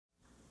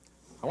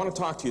I want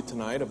to talk to you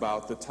tonight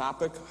about the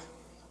topic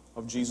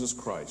of Jesus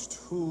Christ.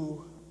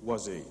 Who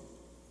was he?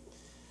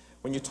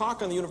 When you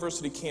talk on the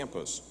university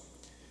campus,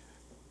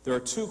 there are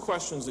two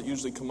questions that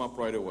usually come up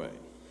right away.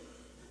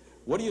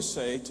 What do you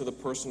say to the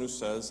person who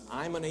says,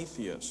 I'm an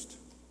atheist?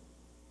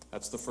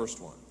 That's the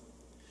first one.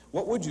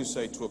 What would you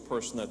say to a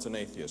person that's an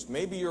atheist?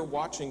 Maybe you're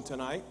watching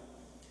tonight,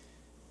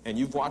 and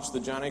you've watched the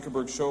John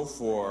Ankerberg Show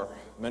for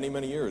many,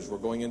 many years. We're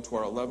going into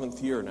our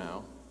 11th year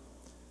now.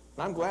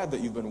 And I'm glad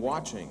that you've been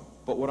watching.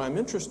 But what I'm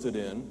interested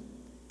in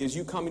is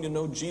you coming to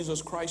know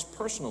Jesus Christ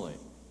personally.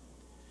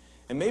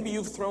 And maybe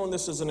you've thrown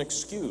this as an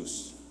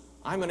excuse.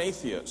 I'm an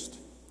atheist.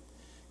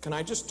 Can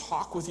I just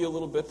talk with you a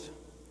little bit?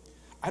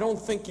 I don't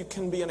think you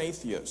can be an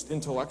atheist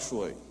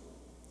intellectually.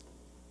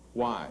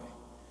 Why?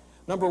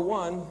 Number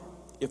one,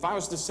 if I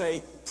was to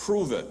say,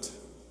 prove it,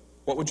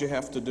 what would you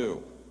have to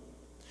do?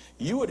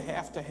 You would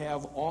have to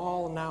have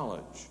all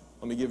knowledge.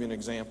 Let me give you an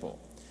example.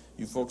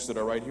 You folks that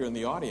are right here in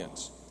the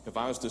audience, if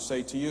I was to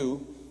say to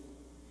you,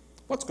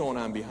 what's going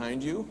on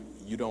behind you?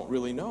 You don't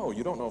really know.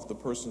 You don't know if the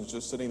person's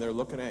just sitting there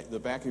looking at the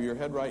back of your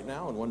head right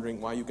now and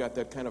wondering why you got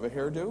that kind of a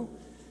hairdo.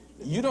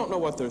 You don't know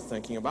what they're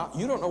thinking about.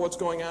 You don't know what's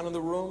going on in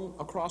the room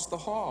across the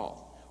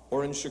hall,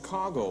 or in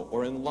Chicago,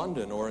 or in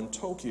London, or in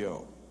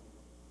Tokyo.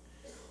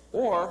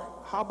 Or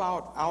how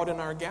about out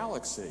in our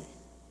galaxy?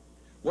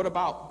 What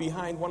about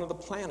behind one of the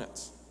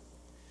planets?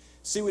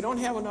 See, we don't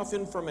have enough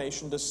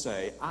information to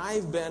say,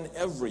 I've been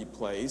every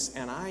place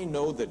and I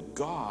know that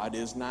God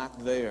is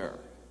not there.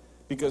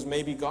 Because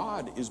maybe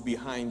God is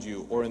behind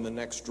you, or in the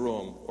next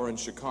room, or in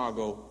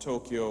Chicago,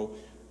 Tokyo,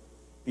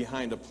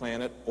 behind a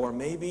planet, or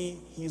maybe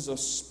he's a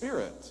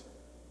spirit.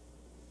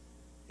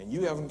 And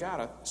you haven't got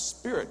a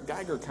spirit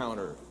Geiger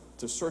counter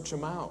to search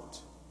him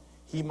out.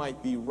 He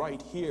might be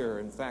right here.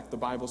 In fact, the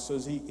Bible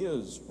says he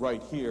is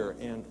right here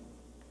and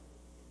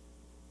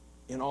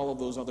in all of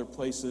those other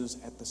places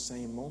at the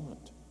same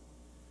moment.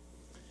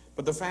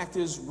 But the fact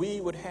is,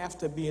 we would have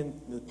to be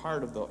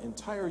part of the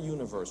entire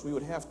universe. We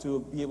would have to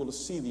be able to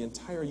see the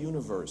entire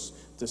universe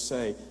to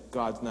say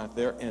God's not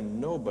there, and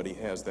nobody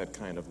has that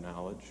kind of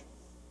knowledge.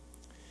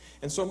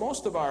 And so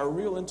most of our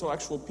real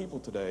intellectual people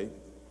today,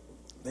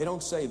 they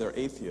don't say they're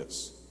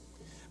atheists.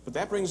 But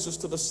that brings us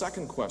to the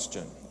second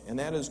question, and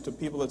that is to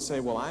people that say,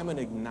 well, I'm an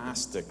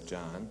agnostic,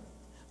 John.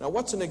 Now,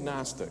 what's an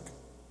agnostic?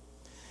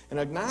 An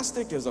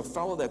agnostic is a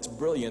fellow that's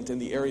brilliant in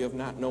the area of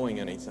not knowing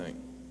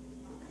anything.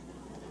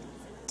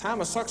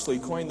 Thomas Huxley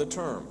coined the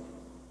term.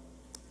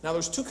 Now,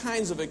 there's two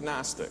kinds of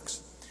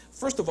agnostics.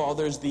 First of all,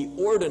 there's the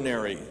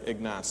ordinary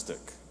agnostic.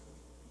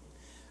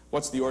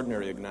 What's the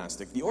ordinary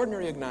agnostic? The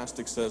ordinary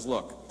agnostic says,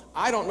 look,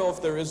 I don't know if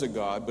there is a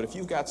God, but if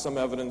you've got some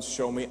evidence,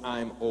 show me,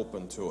 I'm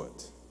open to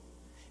it.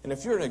 And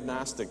if you're an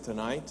agnostic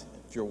tonight,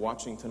 if you're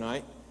watching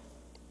tonight,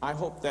 I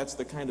hope that's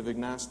the kind of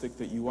agnostic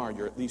that you are.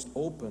 You're at least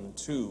open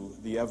to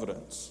the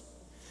evidence.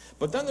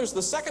 But then there's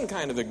the second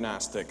kind of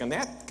agnostic, and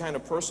that kind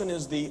of person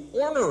is the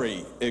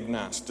ornery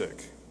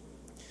agnostic.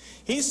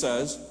 He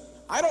says,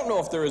 I don't know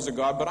if there is a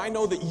God, but I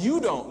know that you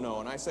don't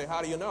know. And I say,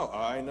 how do you know?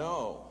 I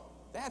know.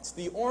 That's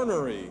the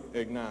ornery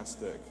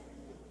agnostic.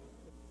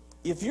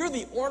 If you're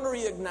the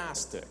ornery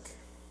agnostic,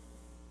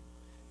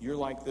 you're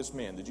like this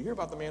man. Did you hear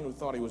about the man who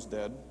thought he was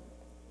dead?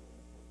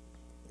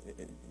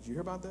 Did you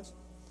hear about this?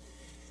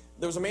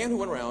 There was a man who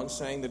went around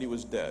saying that he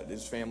was dead.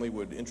 His family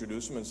would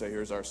introduce him and say,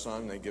 here's our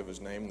son. They give his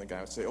name, and the guy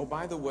would say, oh,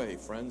 by the way,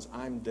 friends,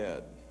 I'm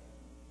dead.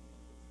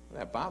 And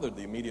that bothered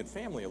the immediate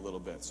family a little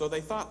bit. So they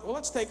thought, well,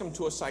 let's take him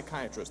to a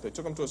psychiatrist. They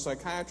took him to a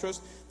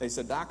psychiatrist. They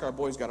said, Doc, our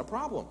boy's got a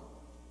problem.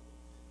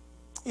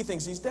 He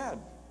thinks he's dead.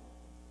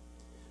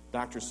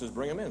 Doctor says,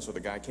 bring him in. So the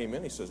guy came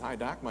in. He says, hi,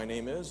 Doc, my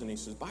name is. And he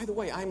says, by the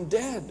way, I'm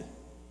dead.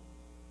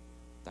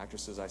 Doctor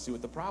says, I see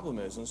what the problem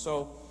is. And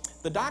so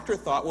the doctor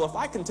thought, well, if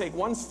I can take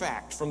one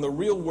fact from the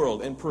real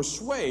world and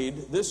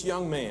persuade this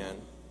young man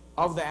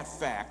of that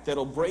fact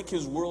that'll break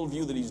his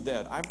worldview that he's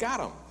dead, I've got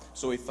him.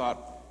 So he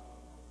thought,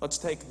 let's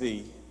take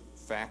the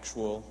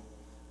factual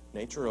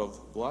nature of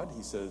blood.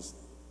 He says,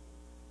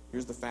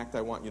 here's the fact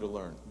I want you to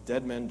learn.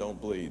 Dead men don't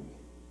bleed.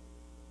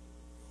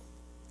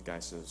 The guy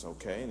says,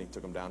 okay, and he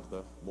took him down to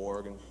the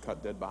morgue and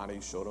cut dead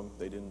bodies, showed him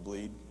they didn't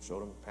bleed,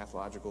 showed him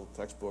pathological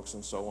textbooks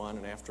and so on,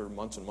 and after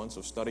months and months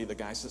of study, the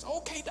guy says,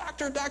 okay,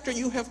 doctor,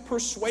 you have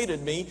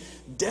persuaded me.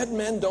 Dead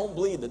men don't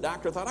bleed. The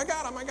doctor thought, I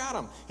got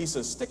him. He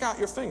says, stick out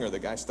your finger. The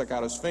guy stuck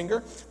out his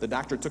finger. The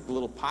doctor took the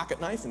little pocket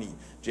knife and he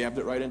jabbed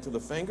it right into the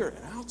finger,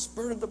 and out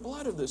spurted the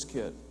blood of this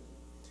kid.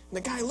 And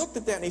the guy looked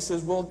at that and he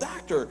says, well,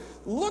 doctor,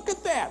 look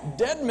at that.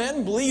 Dead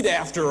men bleed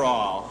after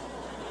all.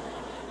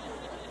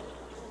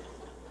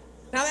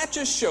 Now that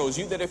just shows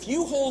you that if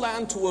you hold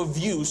on to a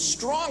view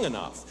strong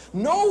enough,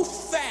 no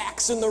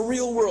facts in the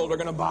real world are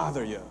going to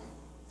bother you.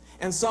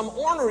 And some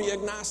ornery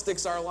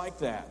agnostics are like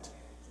that.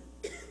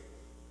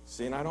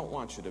 See, and I don't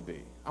want you to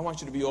be. I want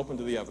you to be open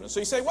to the evidence.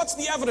 So you say, what's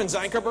the evidence,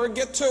 Ankerberg?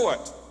 Get to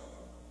it.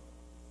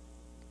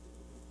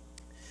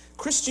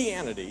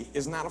 Christianity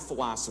is not a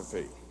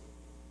philosophy.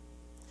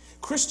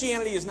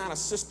 Christianity is not a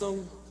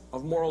system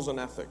of morals and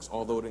ethics,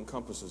 although it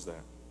encompasses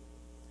that.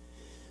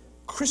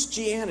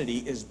 Christianity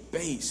is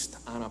based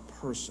on a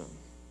person,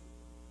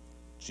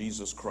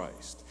 Jesus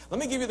Christ. Let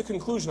me give you the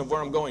conclusion of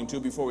where I'm going to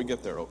before we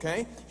get there,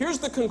 okay? Here's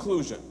the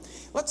conclusion.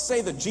 Let's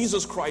say that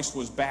Jesus Christ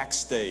was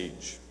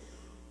backstage,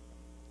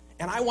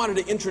 and I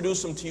wanted to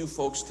introduce him to you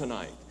folks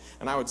tonight.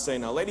 And I would say,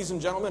 now, ladies and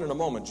gentlemen, in a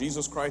moment,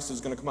 Jesus Christ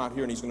is going to come out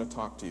here and he's going to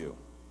talk to you.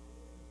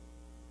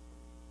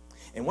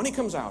 And when he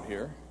comes out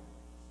here,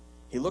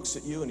 he looks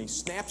at you and he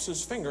snaps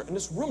his finger and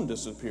this room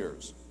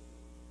disappears.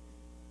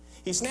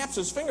 He snaps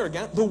his finger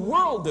again, the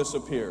world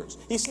disappears.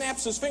 He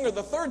snaps his finger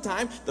the third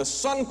time, the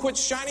sun quits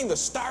shining, the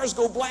stars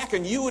go black,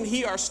 and you and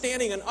he are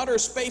standing in utter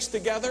space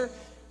together.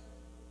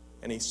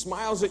 And he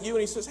smiles at you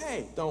and he says,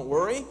 hey, don't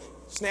worry.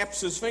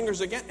 Snaps his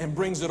fingers again and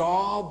brings it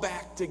all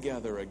back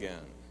together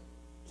again.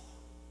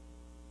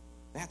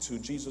 That's who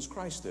Jesus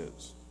Christ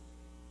is.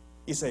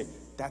 You say,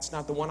 that's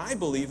not the one I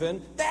believe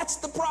in. That's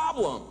the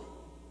problem.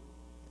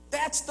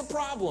 That's the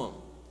problem.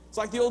 It's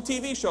like the old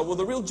TV show, will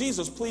the real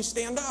Jesus please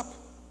stand up?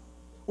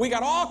 We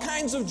got all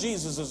kinds of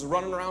Jesuses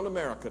running around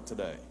America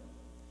today.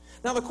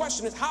 Now the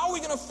question is, how are we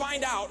going to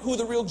find out who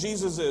the real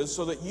Jesus is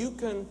so that you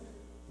can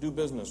do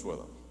business with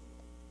him?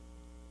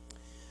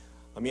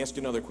 Let me ask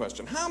you another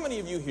question. How many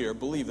of you here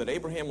believe that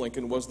Abraham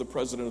Lincoln was the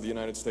president of the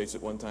United States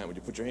at one time? Would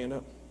you put your hand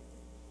up?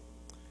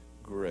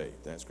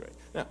 Great, that's great.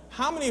 Now,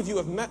 how many of you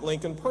have met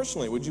Lincoln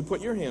personally? Would you put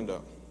your hand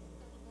up?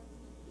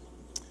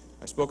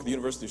 I spoke at the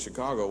University of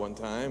Chicago one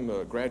time,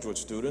 graduate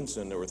students,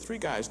 and there were 3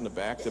 guys in the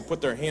back that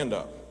put their hand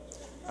up.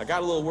 I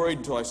got a little worried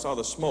until I saw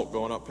the smoke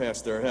going up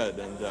past their head,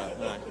 and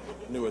I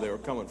knew where they were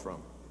coming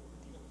from.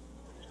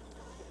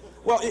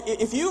 Well,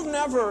 if you've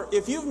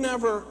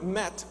never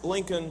met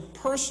Lincoln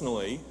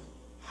personally,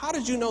 how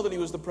did you know that he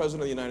was the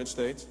president of the United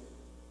States?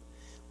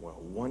 Well,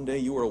 one day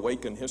you were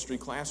awake in history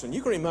class, and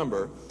you can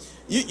remember,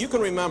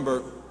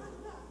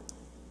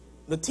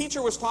 the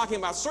teacher was talking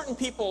about certain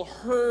people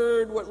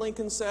heard what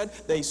Lincoln said.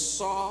 They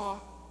saw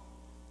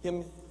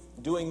him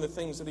doing the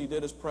things that he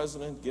did as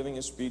president, giving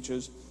his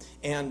speeches,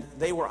 and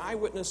they were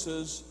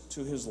eyewitnesses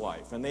to his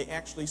life. And they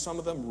actually, some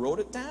of them wrote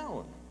it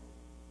down.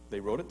 They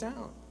wrote it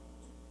down.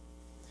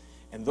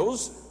 And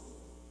those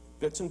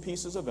bits and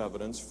pieces of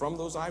evidence from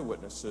those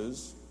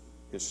eyewitnesses,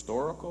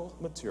 historical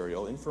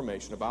material,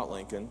 information about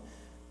Lincoln,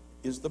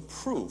 is the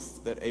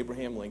proof that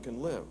Abraham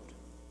Lincoln lived.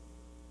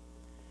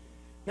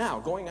 Now,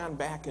 going on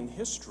back in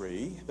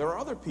history, there are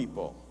other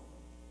people.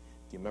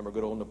 Do you remember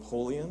good old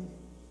Napoleon?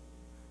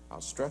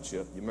 I'll stretch you.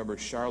 You remember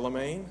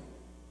Charlemagne?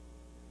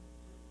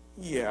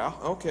 Yeah,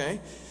 okay.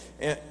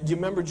 And do you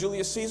remember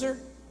Julius Caesar?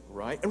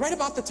 Right. And right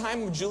about the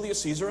time of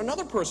Julius Caesar,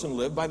 another person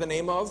lived by the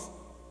name of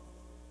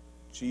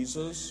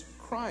Jesus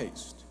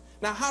Christ.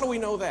 Now, how do we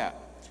know that?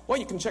 Well,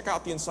 you can check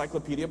out the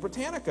Encyclopedia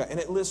Britannica, and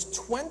it lists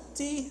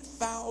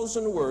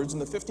 20,000 words in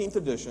the 15th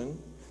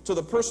edition to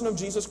the person of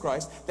Jesus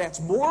Christ. That's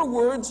more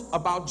words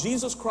about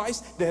Jesus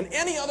Christ than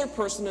any other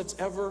person that's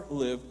ever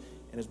lived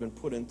and has been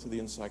put into the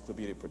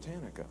Encyclopedia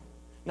Britannica.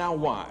 Now,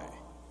 why?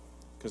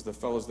 Because the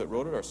fellows that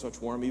wrote it are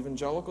such warm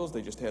evangelicals,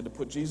 they just had to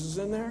put Jesus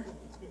in there?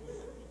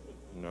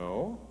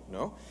 No,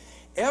 no.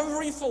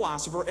 Every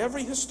philosopher,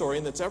 every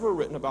historian that's ever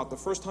written about the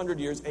first 100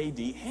 years AD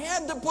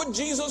had to put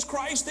Jesus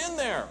Christ in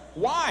there.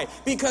 Why?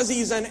 Because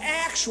he's an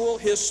actual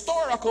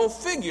historical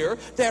figure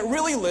that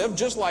really lived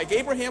just like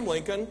Abraham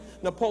Lincoln,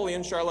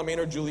 Napoleon, Charlemagne,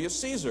 or Julius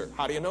Caesar.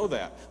 How do you know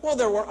that? Well,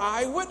 there were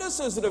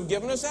eyewitnesses that have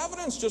given us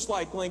evidence just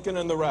like Lincoln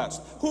and the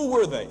rest. Who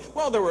were they?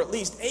 Well, there were at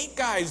least 8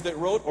 guys that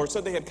wrote or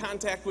said they had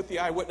contact with the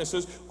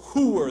eyewitnesses.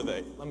 Who were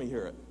they? Let me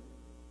hear it.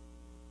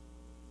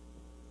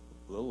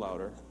 A little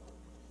louder.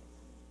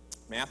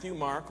 Matthew,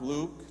 Mark,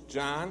 Luke,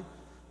 John,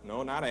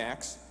 no, not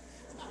Acts.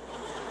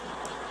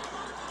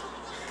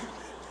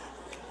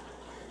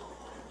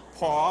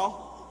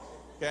 Paul,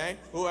 okay,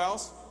 who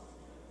else?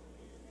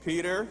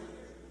 Peter,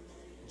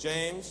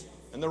 James,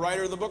 and the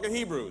writer of the book of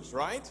Hebrews,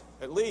 right?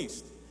 At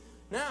least.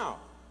 Now,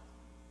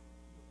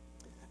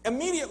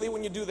 immediately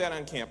when you do that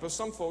on campus,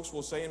 some folks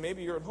will say, and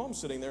maybe you're at home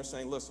sitting there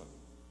saying, listen,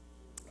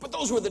 but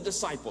those were the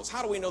disciples.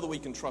 How do we know that we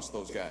can trust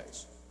those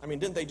guys? I mean,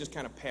 didn't they just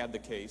kind of pad the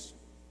case?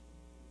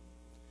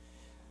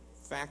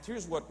 In fact,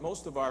 here's what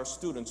most of our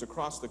students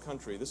across the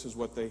country, this is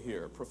what they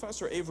hear.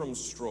 Professor Avram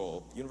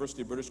Stroll,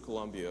 University of British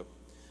Columbia,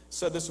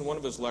 said this in one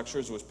of his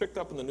lectures. It was picked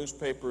up in the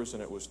newspapers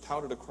and it was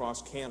touted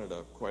across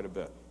Canada quite a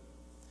bit.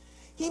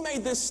 He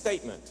made this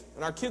statement,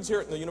 and our kids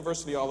hear it in the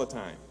university all the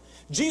time.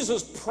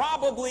 Jesus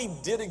probably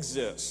did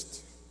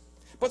exist,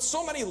 but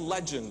so many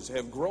legends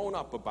have grown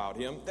up about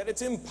him that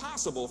it's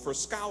impossible for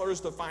scholars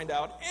to find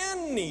out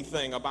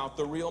anything about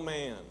the real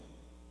man.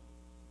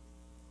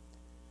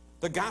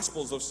 The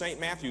Gospels of St.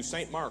 Matthew,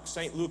 St. Mark,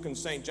 St. Luke, and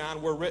St.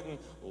 John were written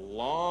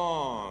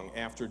long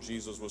after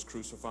Jesus was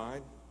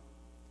crucified.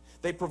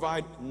 They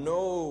provide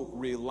no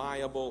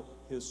reliable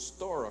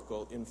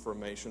historical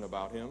information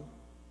about him.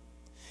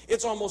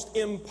 It's almost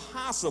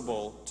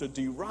impossible to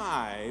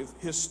derive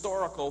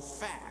historical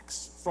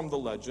facts from the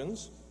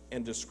legends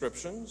and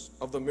descriptions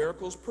of the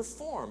miracles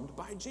performed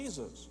by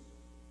Jesus.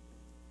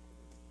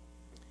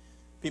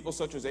 People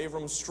such as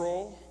Avram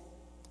Stroll,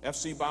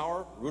 F.C.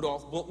 Bauer,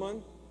 Rudolf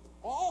Bultmann,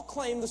 all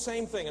claim the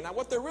same thing. And now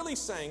what they're really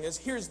saying is,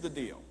 here's the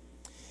deal.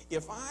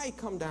 If I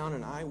come down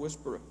and I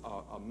whisper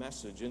a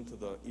message into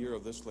the ear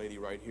of this lady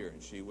right here,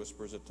 and she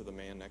whispers it to the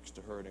man next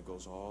to her, and it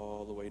goes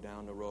all the way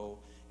down the row,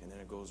 and then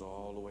it goes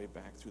all the way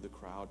back through the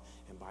crowd,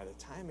 and by the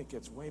time it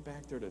gets way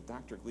back there to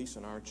Dr.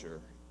 Gleason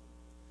Archer,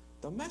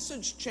 the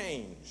message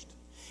changed.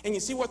 And you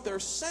see what they're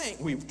saying.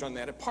 We've done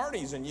that at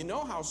parties, and you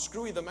know how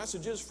screwy the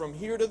message is from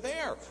here to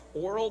there.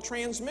 Oral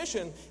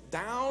transmission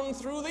down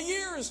through the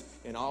years.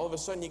 And all of a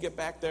sudden you get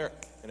back there,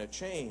 and it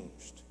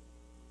changed.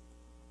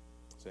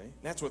 See?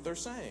 That's what they're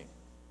saying.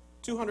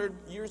 200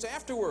 years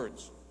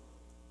afterwards.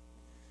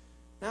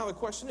 Now the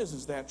question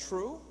is that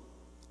true?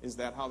 Is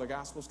that how the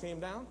Gospels came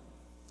down?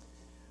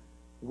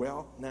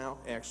 Well, now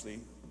actually,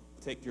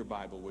 take your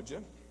Bible, would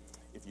you?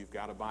 If you've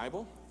got a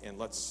Bible, and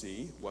let's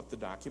see what the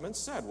documents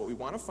said. What we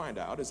want to find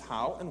out is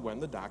how and when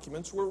the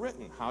documents were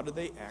written. How did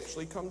they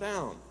actually come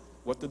down?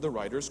 What did the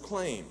writers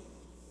claim?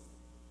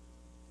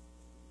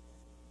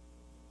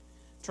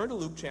 Turn to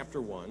Luke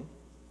chapter 1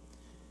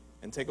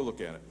 and take a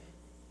look at it.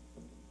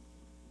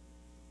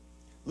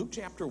 Luke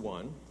chapter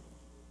 1,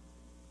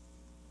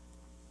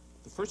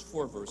 the first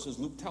 4 verses,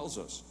 Luke tells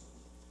us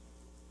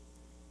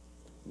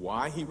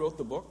why he wrote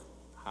the book,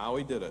 how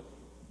he did it,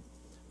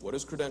 what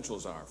his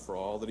credentials are for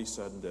all that he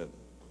said and did.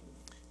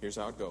 Here's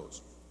how it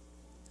goes.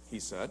 He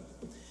said,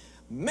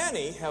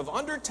 many have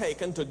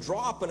undertaken to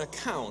draw up an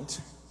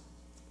account.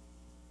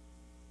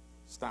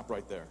 Stop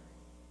right there.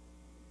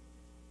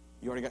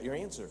 You already got your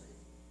answer.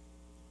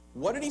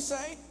 What did he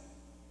say?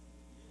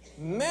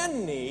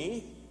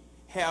 Many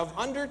have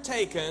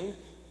undertaken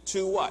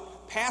to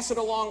what? Pass it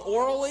along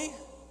orally?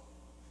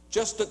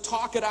 Just to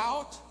talk it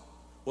out?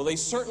 Well, they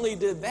certainly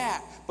did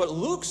that. But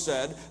Luke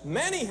said,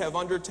 many have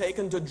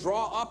undertaken to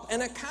draw up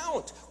an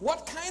account.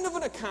 What kind of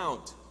an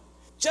account?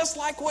 Just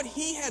like what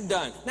he had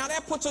done. Now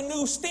that puts a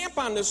new stamp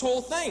on this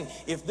whole thing.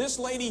 If this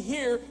lady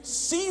here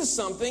sees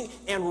something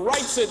and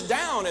writes it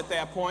down at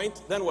that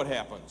point, then what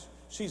happens?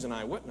 She's an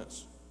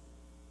eyewitness.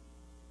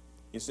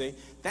 You see,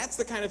 that's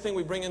the kind of thing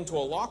we bring into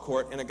a law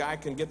court, and a guy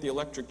can get the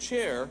electric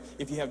chair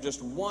if you have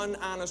just one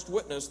honest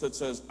witness that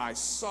says, I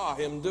saw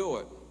him do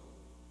it.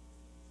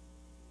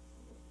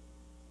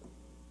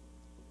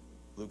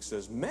 Luke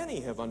says, many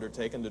have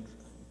undertaken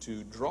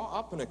to draw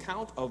up an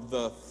account of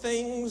the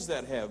things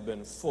that have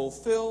been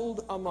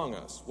fulfilled among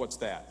us. What's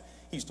that?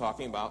 He's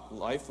talking about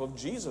life of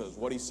Jesus,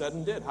 what he said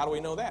and did. How do we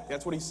know that?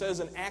 That's what he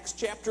says in Acts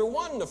chapter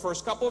 1, the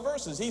first couple of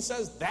verses. He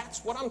says,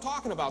 that's what I'm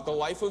talking about, the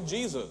life of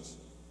Jesus.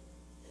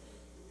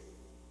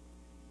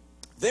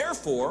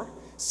 Therefore,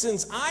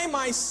 since I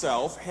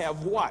myself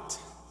have what?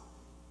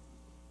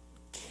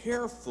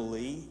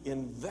 Carefully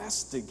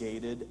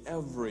investigated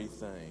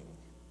everything.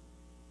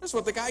 That's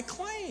what the guy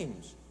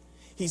claims.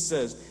 He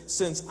says,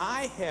 since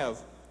I have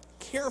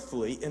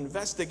carefully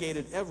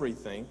investigated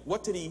everything,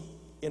 what did he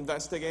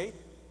investigate?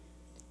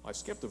 I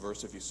skipped a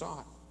verse if you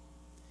saw it.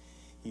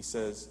 He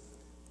says,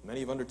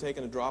 many have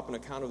undertaken to draw up an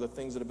account of the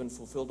things that have been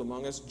fulfilled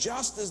among us,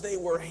 just as they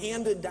were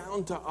handed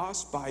down to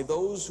us by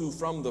those who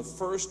from the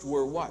first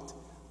were what?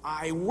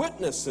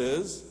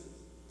 Eyewitnesses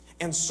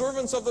and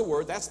servants of the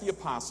word. That's the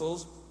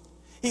apostles.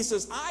 He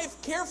says,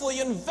 I've carefully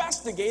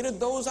investigated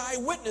those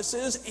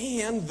eyewitnesses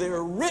and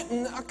their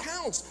written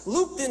accounts.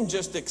 Luke didn't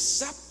just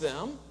accept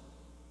them.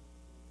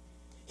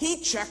 He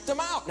checked them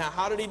out. Now,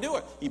 how did he do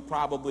it? He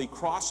probably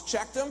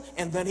cross-checked them,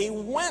 and then he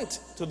went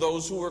to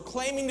those who were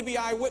claiming to be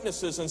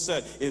eyewitnesses and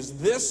said, is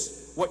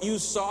this what you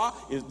saw?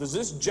 Does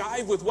this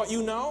jive with what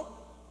you know?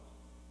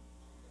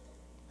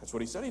 That's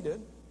what he said he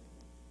did.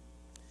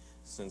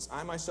 Since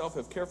I myself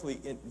have carefully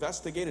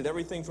investigated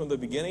everything from the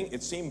beginning,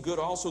 it seemed good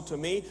also to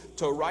me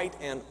to write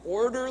an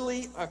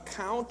orderly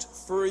account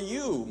for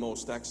you,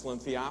 most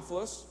excellent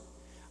Theophilus.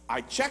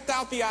 I checked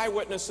out the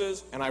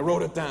eyewitnesses and I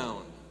wrote it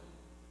down.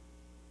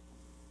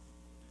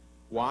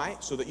 Why?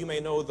 So that you may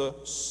know the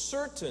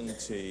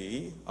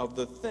certainty of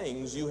the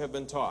things you have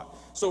been taught.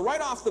 So right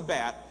off the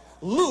bat,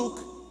 Luke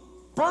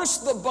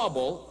burst the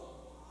bubble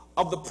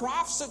of the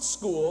profs at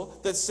school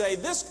that say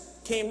this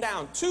came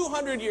down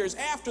 200 years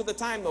after the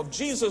time of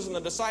Jesus and the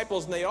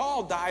disciples, and they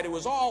all died. It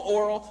was all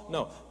oral.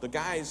 No, the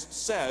guys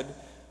said,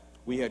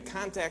 we had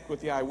contact with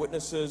the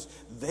eyewitnesses.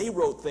 They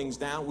wrote things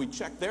down. We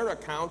checked their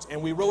accounts,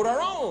 and we wrote our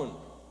own.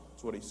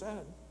 That's what he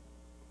said.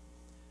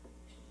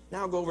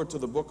 Now go over to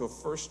the book of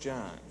 1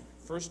 John.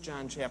 1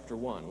 John chapter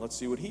 1. Let's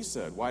see what he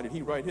said. Why did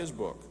he write his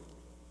book?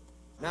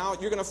 Now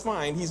you're going to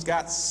find he's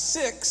got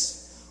 6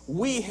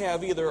 we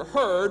have either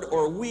heard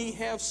or we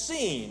have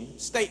seen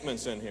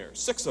statements in here.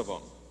 6 of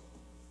them.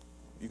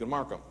 You can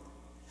mark them.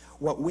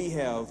 What we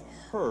have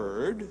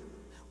heard,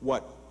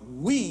 what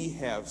we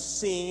have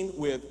seen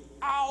with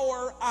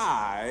our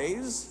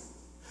eyes,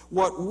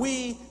 what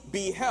we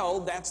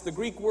beheld, that's the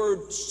Greek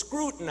word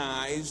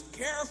scrutinized,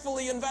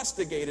 carefully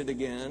investigated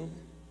again,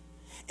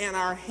 and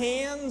our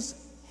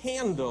hands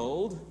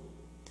handled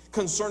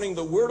concerning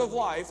the word of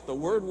life. The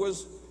word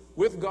was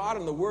with God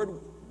and the word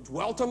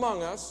dwelt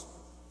among us.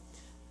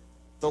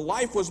 The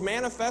life was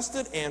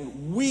manifested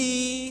and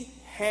we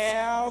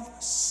have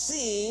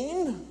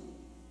seen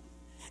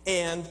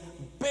and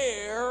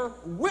bear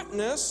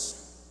witness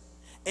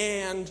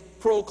and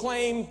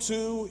proclaim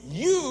to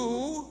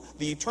you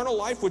the eternal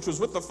life which was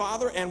with the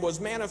Father and was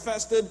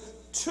manifested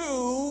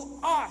to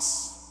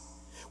us.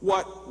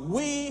 What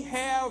we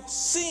have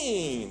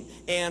seen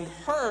and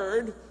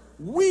heard,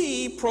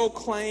 we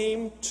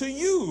proclaim to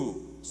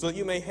you, so that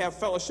you may have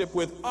fellowship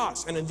with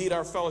us. And indeed,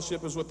 our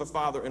fellowship is with the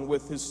Father and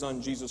with his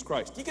Son, Jesus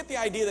Christ. Do you get the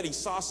idea that he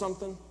saw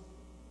something?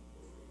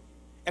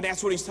 And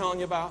that's what he's telling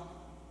you about?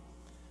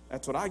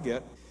 That's what I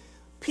get.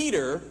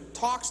 Peter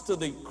talks to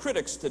the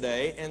critics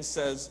today and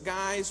says,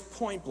 guys,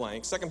 point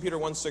blank, 2 Peter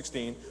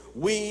 1:16,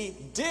 we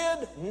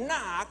did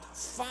not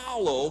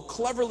follow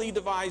cleverly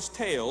devised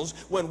tales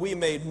when we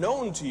made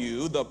known to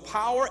you the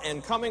power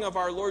and coming of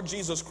our Lord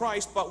Jesus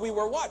Christ, but we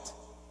were what?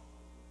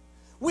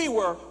 We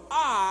were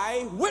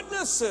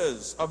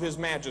eyewitnesses of his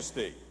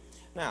majesty.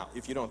 Now,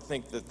 if you don't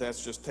think that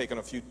that's just taking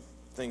a few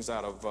things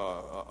out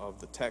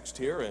of the text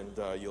here,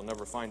 and you'll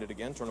never find it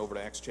again, turn over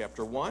to Acts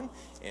chapter 1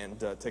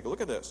 and take a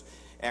look at this.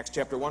 Acts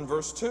chapter 1,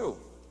 verse 2.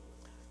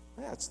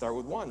 Let's start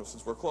with 1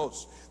 since we're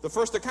close. The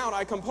first account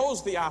I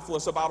composed,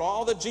 Theophilus, about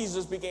all that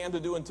Jesus began to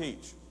do and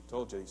teach.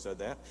 Told you he said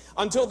that.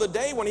 Until the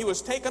day when he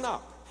was taken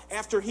up,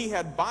 after he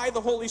had by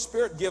the Holy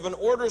Spirit given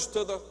orders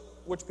to the,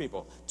 which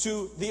people?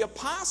 To the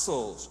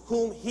apostles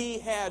whom he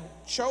had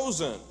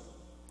chosen.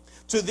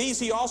 To these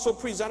he also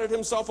presented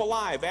himself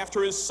alive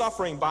after his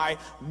suffering by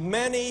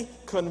many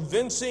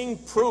convincing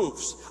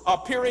proofs,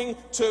 appearing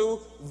to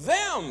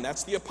them,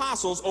 that's the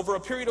apostles, over a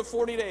period of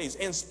 40 days,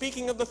 and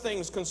speaking of the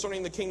things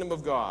concerning the kingdom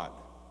of God.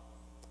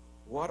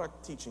 What a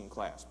teaching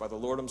class by the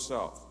Lord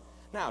himself.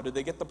 Now, did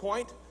they get the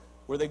point?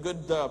 Were they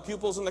good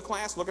pupils in the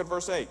class? Look at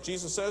verse 8.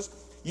 Jesus says,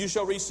 you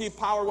shall receive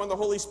power when the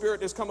Holy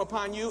Spirit is come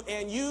upon you,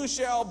 and you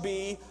shall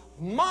be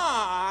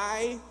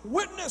my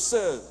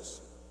witnesses.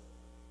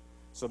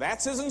 So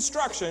that's his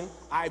instruction.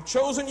 I've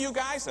chosen you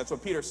guys. That's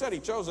what Peter said. He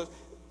chose us.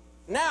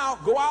 Now,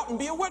 go out and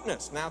be a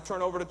witness. Now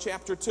turn over to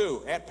chapter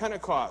 2. At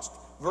Pentecost,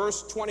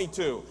 verse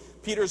 22.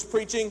 Peter's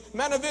preaching,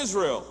 men of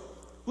Israel,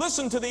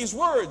 listen to these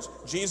words.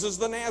 Jesus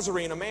the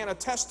Nazarene, a man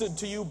attested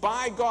to you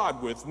by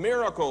God with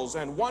miracles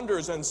and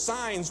wonders and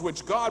signs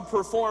which God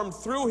performed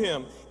through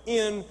him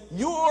in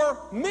your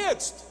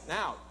midst.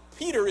 Now,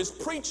 Peter is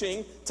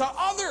preaching to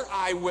other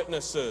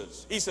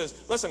eyewitnesses. He says,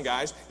 listen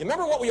guys, you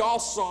remember what we all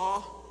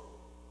saw?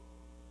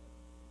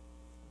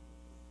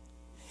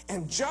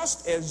 And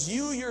just as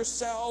you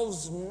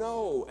yourselves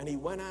know, and he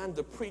went on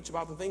to preach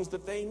about the things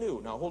that they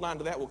knew. Now hold on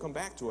to that, we'll come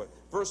back to it.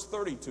 Verse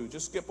 32,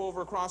 just skip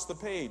over across the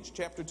page.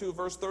 Chapter 2,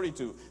 verse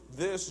 32.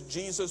 This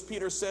Jesus,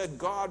 Peter said,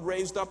 God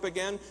raised up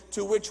again,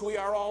 to which we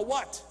are all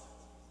what?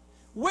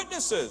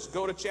 Witnesses.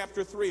 Go to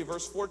chapter 3,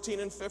 verse 14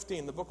 and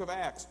 15, the book of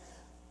Acts.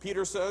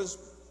 Peter says,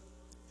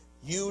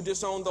 you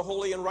disowned the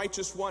holy and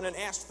righteous one and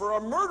asked for a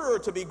murderer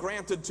to be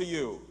granted to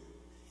you,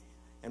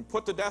 and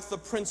put to death the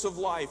Prince of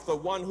Life, the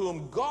one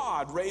whom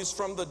God raised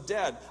from the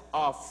dead,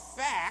 a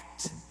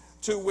fact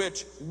to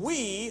which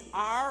we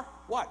are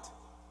what?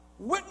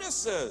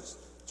 Witnesses.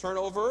 Turn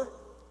over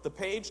the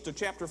page to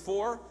chapter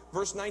 4,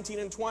 verse 19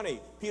 and 20.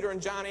 Peter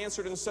and John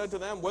answered and said to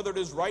them, whether it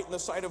is right in the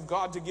sight of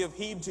God to give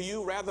heed to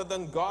you rather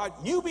than God,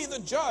 you be the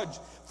judge,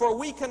 for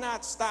we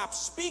cannot stop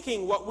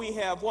speaking what we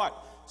have what?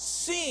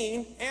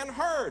 Seen and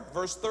heard.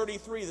 Verse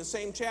 33, the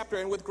same chapter,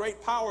 and with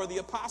great power the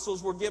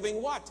apostles were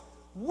giving what?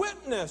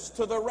 Witness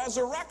to the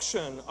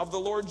resurrection of the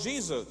Lord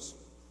Jesus.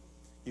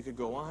 You could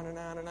go on and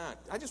on and on.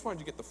 I just wanted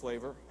you to get the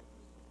flavor.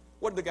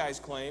 What did the guys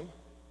claim?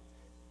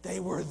 They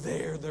were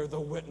there. They're the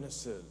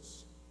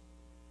witnesses.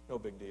 No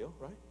big deal,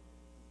 right?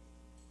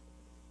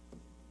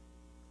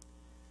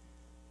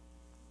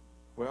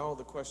 Well,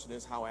 the question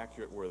is, how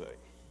accurate were they?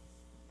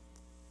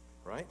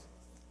 Right?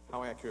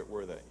 How accurate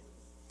were they?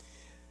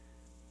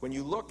 When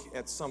you look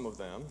at some of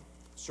them,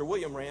 Sir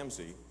William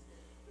Ramsay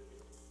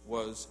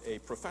was a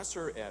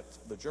professor at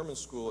the German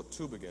school at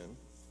Tübingen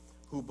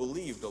who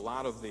believed a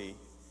lot of the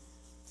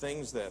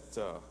things that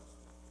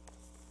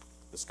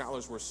the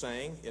scholars were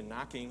saying in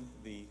knocking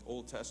the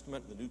Old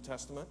Testament and the New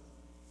Testament.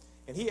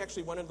 And he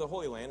actually went into the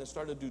Holy Land and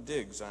started to do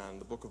digs on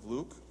the book of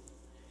Luke.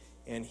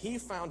 And he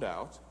found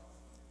out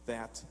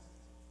that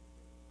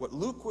what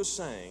Luke was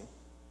saying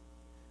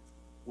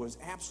was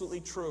absolutely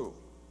true.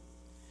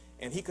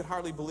 And he could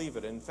hardly believe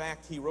it. In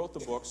fact, he wrote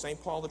the book,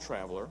 St. Paul the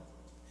Traveler.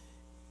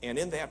 And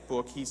in that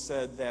book, he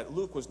said that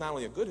Luke was not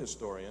only a good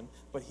historian,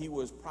 but he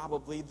was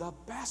probably the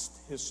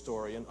best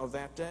historian of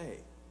that day.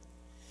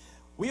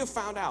 We have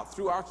found out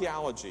through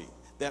archaeology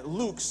that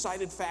Luke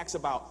cited facts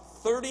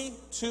about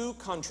 32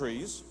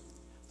 countries,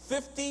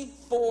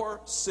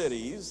 54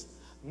 cities,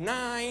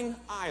 9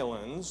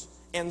 islands,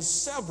 and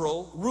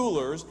several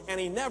rulers, and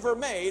he never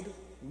made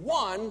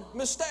one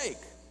mistake.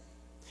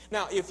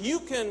 Now, if you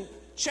can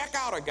check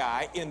out a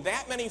guy in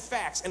that many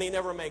facts and he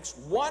never makes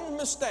one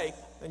mistake,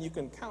 then you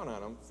can count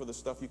on him for the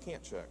stuff you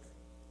can't check.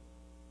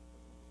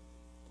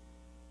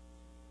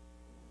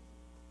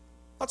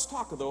 Let's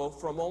talk, though,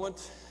 for a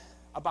moment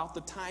about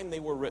the time they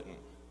were written,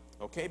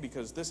 okay?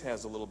 Because this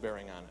has a little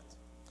bearing on it.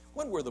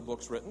 When were the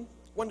books written?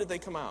 When did they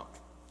come out?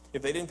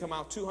 If they didn't come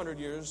out 200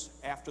 years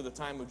after the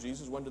time of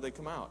Jesus, when did they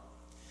come out?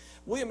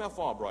 William F.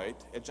 Albright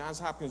at Johns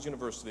Hopkins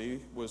University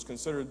was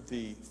considered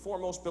the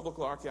foremost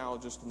biblical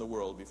archaeologist in the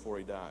world before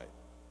he died.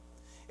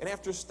 And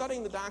after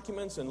studying the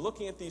documents and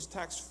looking at these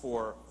texts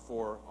for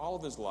all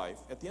of his life,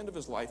 at the end of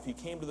his life, he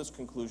came to this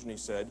conclusion. He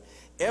said,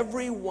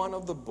 every one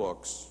of the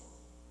books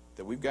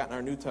that we've got in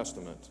our New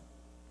Testament,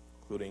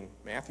 including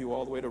Matthew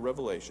all the way to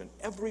Revelation,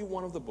 every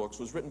one of the books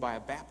was written by a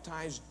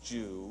baptized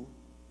Jew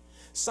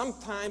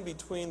sometime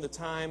between the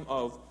time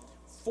of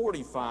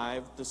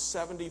 45 to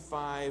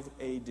 75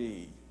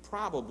 A.D.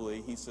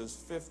 Probably, he says,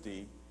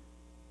 50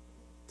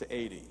 to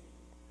 80,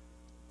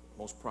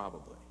 most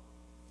probably.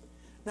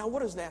 Now,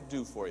 what does that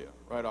do for you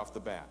right off the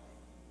bat?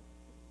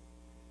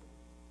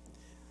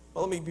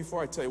 Well,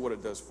 before I tell you what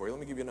it does for you,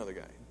 let me give you another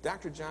guy.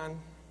 Dr. John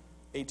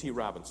A.T.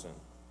 Robinson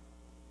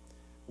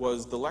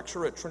was the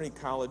lecturer at Trinity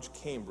College,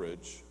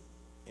 Cambridge,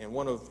 and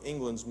one of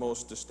England's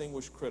most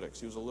distinguished critics.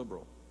 He was a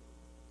liberal.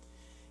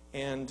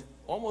 And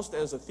almost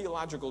as a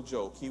theological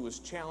joke, he was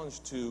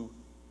challenged to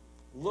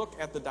look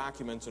at the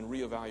documents and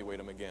reevaluate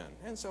them again.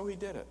 And so he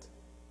did it.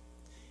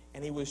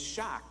 And he was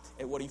shocked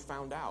at what he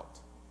found out.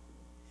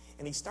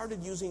 And he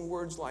started using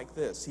words like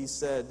this. He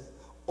said,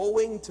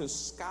 owing to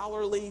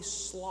scholarly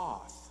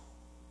sloth,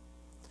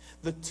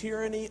 the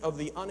tyranny of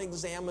the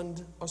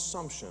unexamined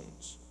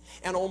assumptions,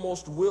 and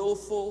almost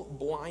willful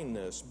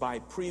blindness by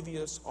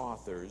previous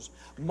authors,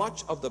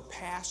 much of the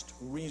past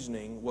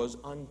reasoning was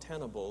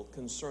untenable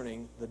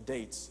concerning the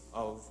dates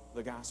of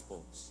the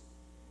Gospels.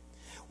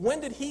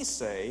 When did he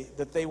say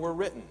that they were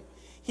written?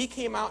 He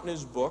came out in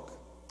his book,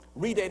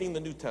 redating the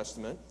New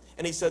Testament,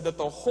 and he said that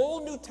the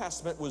whole New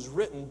Testament was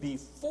written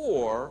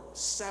before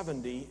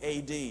 70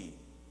 A.D.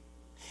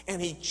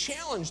 And he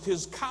challenged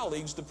his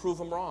colleagues to prove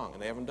him wrong,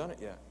 and they haven't done it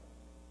yet.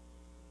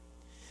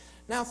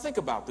 Now think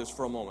about this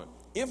for a moment.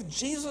 If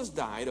Jesus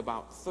died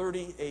about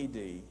 30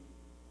 A.D.,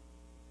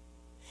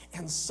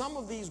 and some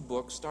of these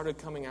books started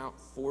coming out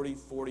 40,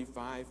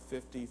 45,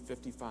 50,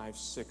 55,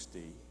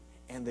 60,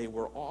 and they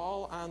were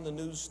all on the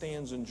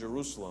newsstands in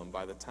Jerusalem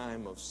by the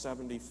time of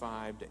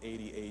 75 to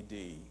 80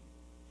 A.D.,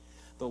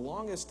 the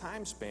longest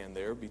time span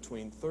there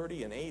between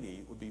 30 and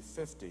 80 would be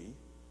 50,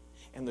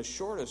 and the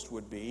shortest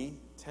would be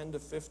 10 to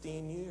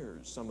 15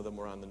 years. Some of them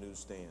were on the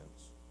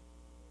newsstands.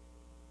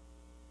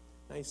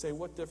 Now you say,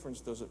 what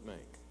difference does it make?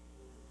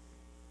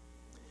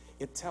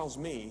 It tells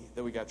me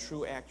that we got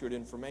true, accurate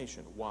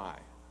information. Why?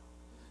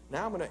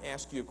 Now I'm going to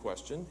ask you a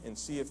question and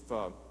see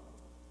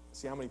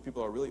how many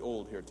people are really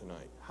old here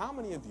tonight. How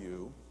many of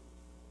you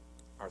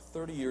are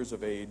 30 years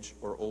of age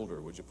or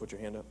older? Would you put your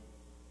hand up?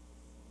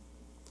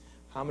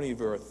 How many of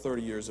you are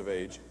 30 years of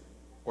age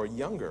or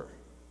younger?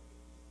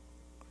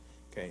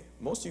 Okay,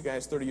 most of you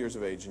guys 30 years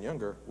of age and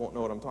younger won't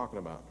know what I'm talking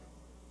about.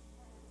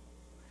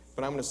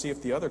 But I'm going to see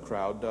if the other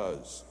crowd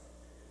does.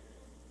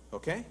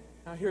 Okay?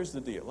 Now here's the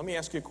deal. Let me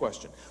ask you a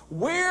question.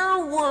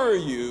 Where were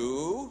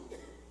you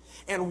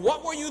and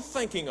what were you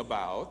thinking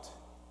about?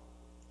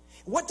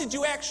 What did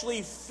you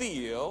actually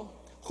feel?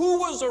 Who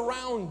was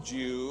around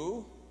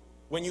you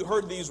when you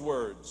heard these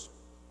words?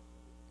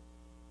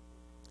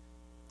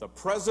 The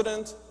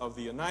President of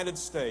the United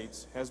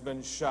States has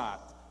been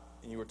shot,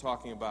 and you were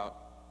talking about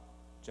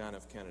John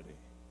F. Kennedy.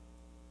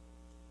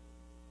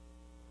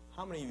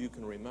 How many of you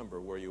can remember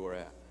where you were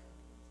at,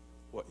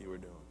 what you were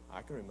doing?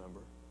 I can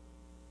remember.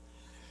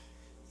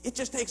 It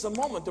just takes a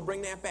moment to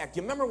bring that back. Do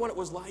you remember what it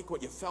was like,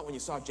 what you felt when you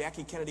saw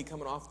Jackie Kennedy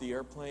coming off the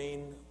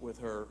airplane with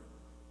her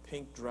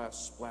pink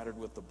dress splattered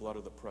with the blood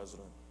of the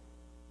president?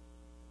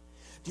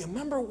 Do you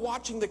remember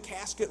watching the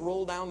casket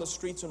roll down the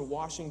streets in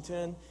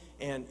Washington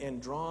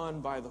and drawn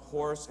by the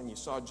horse, and you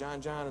saw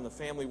John and the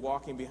family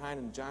walking behind,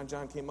 and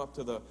John came up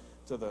to the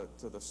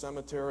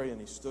cemetery and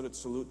he stood at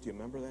salute? Do you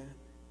remember that?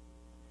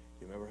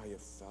 Do you remember how you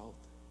felt?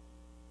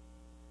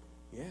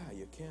 Yeah,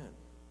 you can.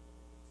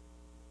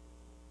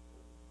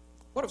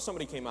 What if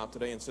somebody came out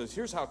today and says,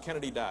 here's how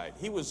Kennedy died.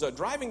 He was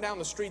driving down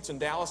the streets in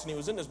Dallas, and he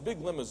was in this big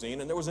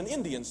limousine, and there was an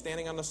Indian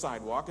standing on the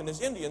sidewalk, and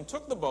this Indian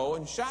took the bow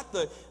and shot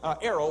the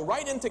arrow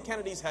right into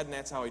Kennedy's head, and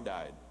that's how he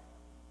died.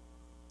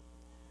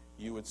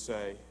 You would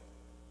say,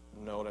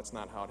 no, that's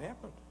not how it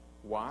happened.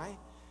 Why?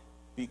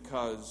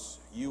 Because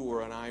you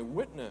were an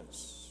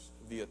eyewitness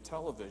via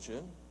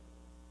television.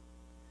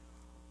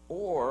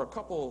 Or a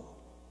couple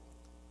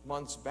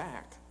months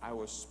back, I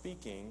was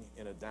speaking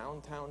in a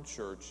downtown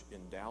church in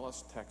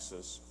Dallas,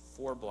 Texas,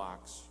 4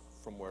 blocks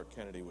from where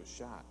Kennedy was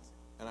shot.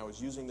 And I was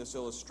using this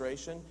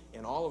illustration,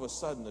 and all of a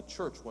sudden the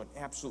church went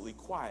absolutely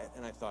quiet,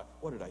 and I thought,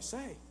 what did I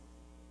say?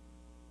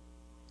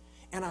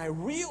 And I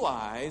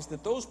realized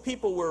that those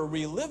people were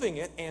reliving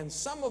it, and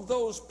some of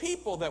those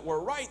people that were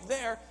right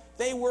there,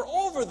 they were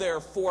over there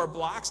 4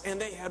 blocks,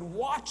 and they had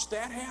watched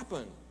that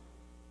happen.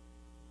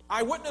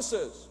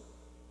 Eyewitnesses.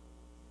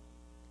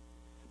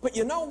 But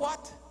you know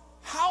what?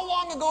 How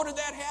long ago did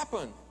that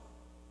happen?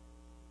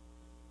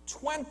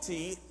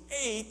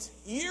 28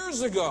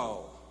 years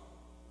ago.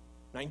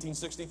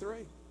 1963.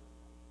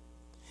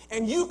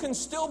 And you can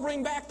still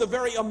bring back the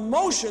very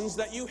emotions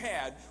that you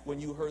had when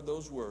you heard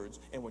those words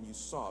and when you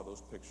saw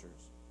those pictures.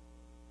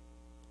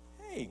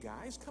 Hey,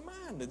 guys, come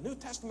on. The New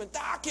Testament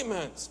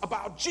documents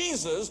about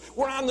Jesus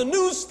were on the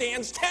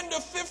newsstands 10 to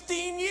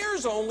 15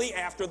 years only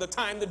after the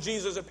time that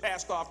Jesus had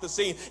passed off the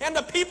scene. And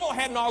the people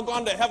hadn't all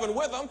gone to heaven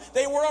with him.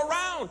 They were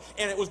around.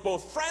 And it was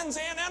both friends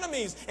and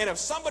enemies. And if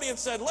somebody had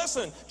said,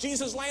 listen,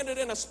 Jesus landed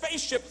in a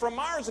spaceship from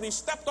Mars and he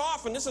stepped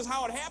off and this is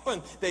how it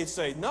happened, they'd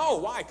say, no.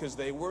 Why? Because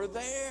they were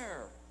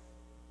there.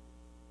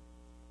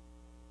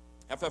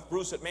 F.F.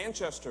 Bruce at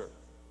Manchester,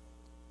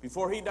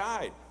 before he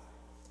died,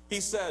 he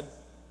said,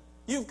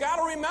 you've got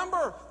to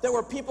remember, there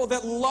were people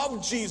that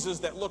loved Jesus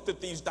that looked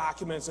at these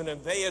documents, and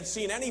if they had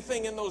seen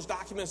anything in those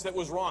documents that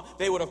was wrong,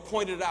 they would have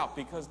pointed it out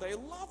because they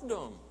loved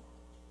him.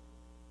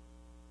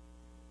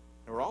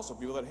 There were also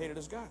people that hated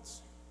his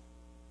guts,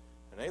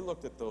 and they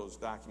looked at those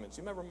documents.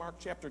 You remember Mark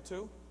chapter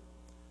 2?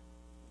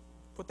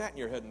 Put that in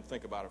your head and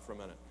think about it for a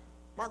minute.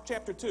 Mark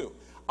chapter 2.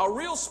 A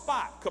real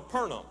spot,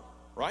 Capernaum,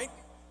 right?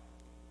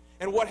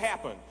 And what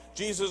happened?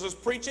 Jesus is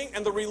preaching,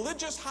 and the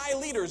religious high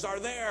leaders are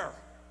there.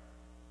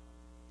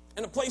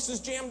 And the place is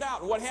jammed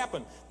out. And what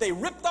happened? They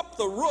ripped up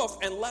the roof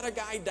and let a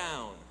guy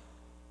down.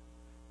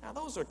 Now,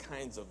 those are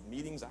kinds of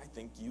meetings I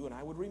think you and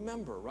I would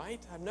remember, right?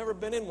 I've never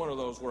been in one of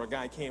those where a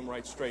guy came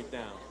right straight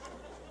down.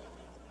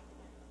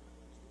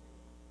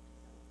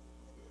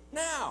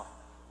 Now,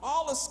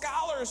 all the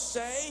scholars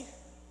say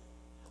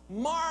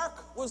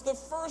Mark was the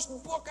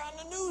first book on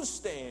the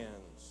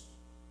newsstands.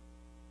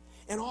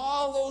 And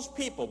all those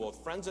people,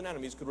 both friends and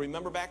enemies, could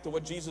remember back to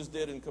what Jesus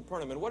did in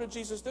Capernaum. And what did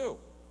Jesus do?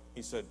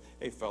 He said,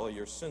 hey, fella,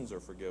 your sins are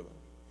forgiven.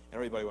 And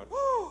everybody went,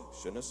 oh,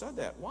 shouldn't have said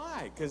that.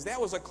 Why? Because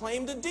that was a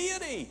claim to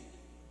deity.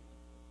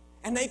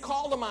 And they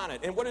called him on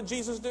it. And what did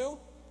Jesus do?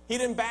 He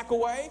didn't back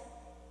away.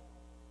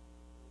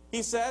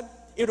 He said,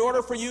 in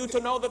order for you to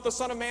know that the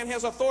Son of Man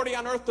has authority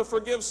on earth to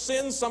forgive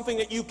sins, something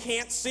that you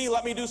can't see,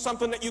 let me do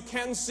something that you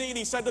can see. And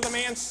he said to the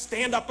man,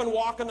 stand up and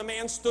walk. And the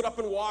man stood up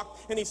and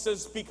walked. And he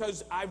says,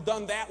 because I've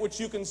done that which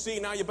you can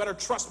see, now you better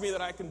trust me that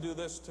I can do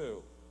this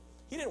too.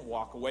 He didn't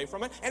walk away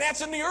from it. And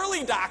that's in the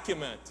early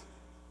document.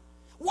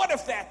 What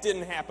if that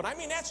didn't happen? I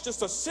mean, that's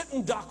just a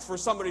sitting duck for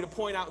somebody to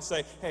point out and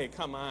say, hey,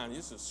 come on,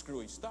 this is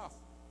screwy stuff.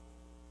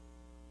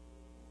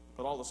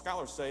 But all the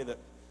scholars say that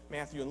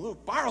Matthew and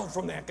Luke borrowed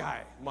from that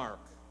guy, Mark.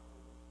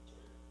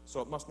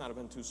 So it must not have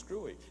been too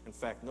screwy. In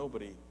fact,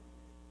 nobody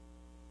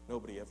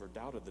ever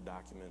doubted the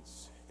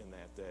documents in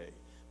that day.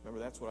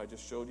 Remember, that's what I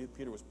just showed you.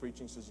 Peter was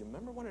preaching, says, you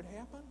remember when it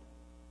happened?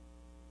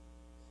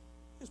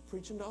 He was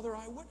preaching to other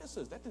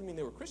eyewitnesses. That didn't mean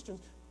they were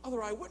Christians.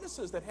 Other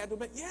eyewitnesses that had to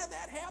admit, yeah,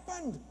 that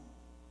happened.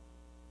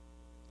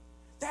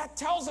 That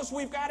tells us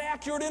we've got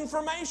accurate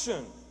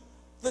information.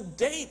 The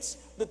dates,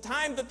 the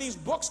time that these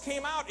books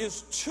came out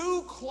is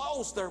too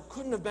close. There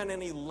couldn't have been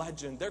any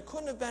legend. There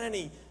couldn't have been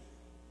any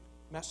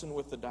messing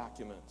with the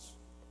documents.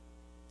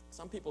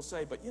 Some people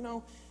say, but you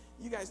know,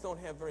 you guys don't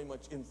have very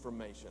much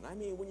information. I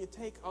mean, when you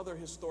take other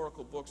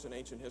historical books in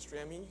ancient history,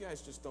 I mean, you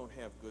guys just don't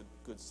have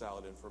good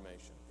solid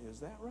information. Is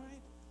that right?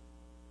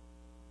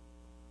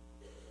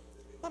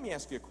 Let me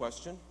ask you a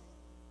question.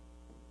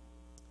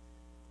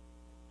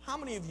 How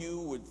many of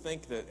you would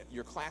think that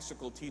your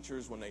classical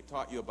teachers, when they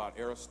taught you about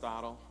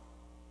Aristotle,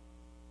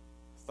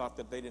 thought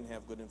that they didn't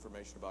have good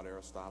information about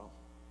Aristotle?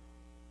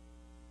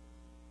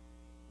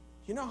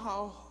 Do you know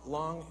how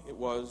long it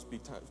was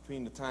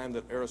between the time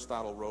that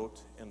Aristotle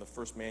wrote and the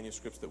first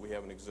manuscripts that we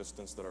have in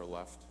existence that are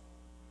left?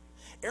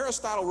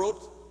 Aristotle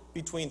wrote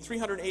between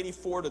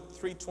 384 to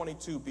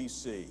 322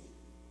 BC.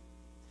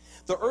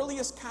 The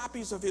earliest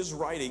copies of his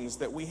writings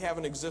that we have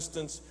in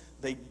existence,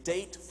 they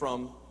date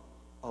from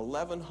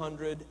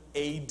 1100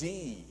 AD,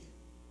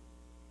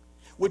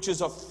 which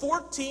is a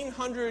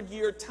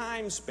 1400-year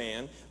time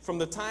span from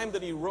the time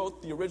that he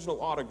wrote the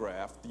original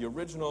autograph, the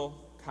original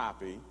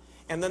copy,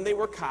 and then they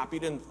were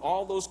copied, and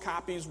all those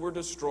copies were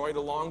destroyed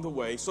along the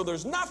way. So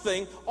there's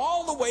nothing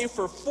all the way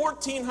for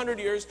 1400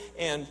 years,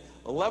 and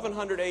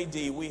 1100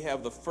 AD, we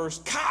have the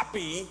first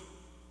copy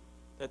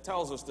that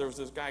tells us there's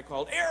this guy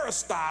called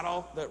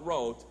Aristotle that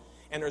wrote,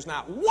 and there's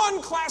not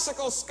one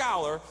classical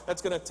scholar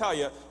that's going to tell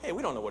you, hey,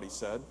 we don't know what he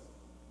said.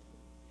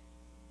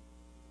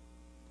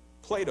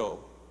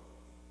 Plato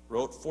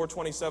wrote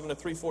 427 to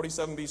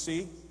 347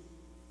 BC.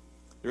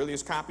 The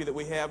earliest copy that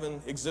we have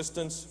in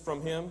existence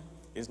from him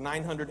is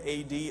 900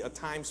 AD, a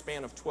time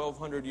span of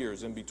 1,200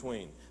 years in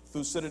between.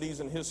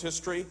 Thucydides in his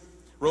history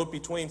wrote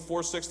between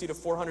 460 to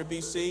 400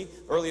 BC.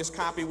 The earliest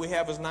copy we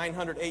have is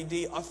 900 AD,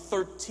 a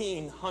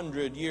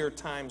 1,300-year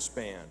time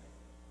span.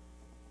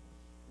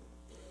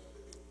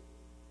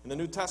 In the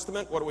New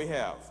Testament, what do we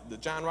have? The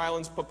John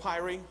Rylands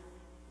papyri.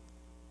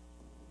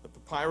 The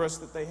papyrus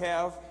that they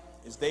have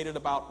is dated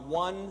about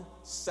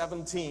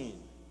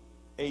 117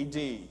 AD.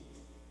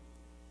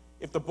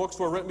 If the books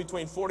were written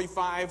between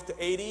 45 to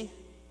 80,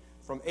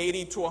 from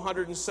 80 to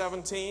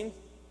 117,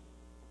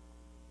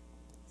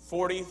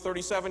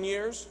 37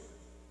 years.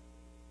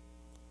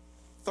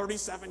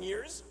 37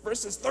 years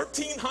versus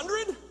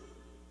 1,300?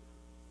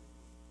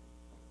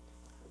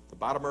 The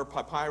Bottomer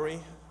papyri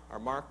are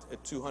marked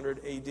at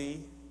 200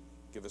 AD,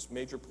 give us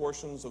major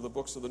portions of the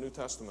books of the New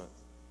Testament.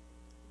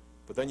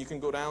 But then you can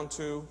go down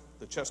to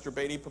the Chester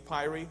Beatty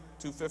Papyri,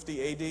 250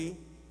 A.D.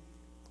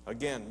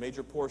 Again,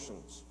 major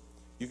portions.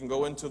 You can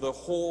go into the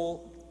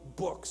whole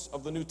books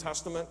of the New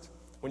Testament.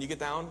 When you get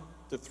down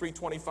to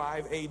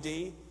 325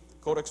 A.D.,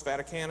 Codex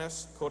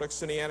Vaticanus, Codex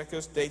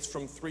Sinaiticus dates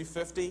from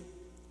 350.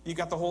 You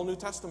got the whole New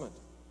Testament.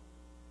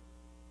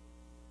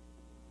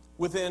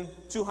 Within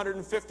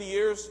 250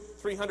 years,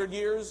 300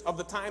 years of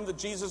the time that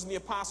Jesus and the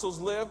apostles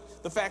lived,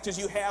 the fact is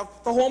you have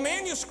the whole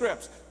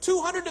manuscripts.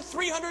 200 to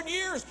 300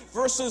 years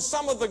versus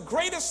some of the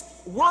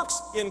greatest works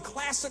in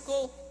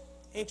classical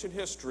ancient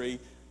history,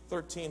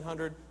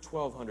 1,300,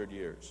 1,200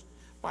 years.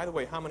 By the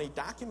way, how many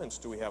documents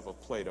do we have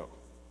of Plato,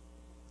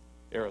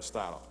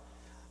 Aristotle?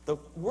 The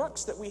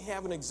works that we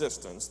have in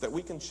existence that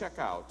we can check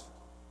out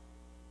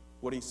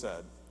what he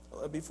said.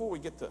 Before we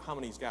get to how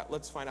many he's got,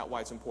 let's find out why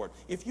it's important.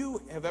 If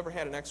you have ever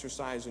had an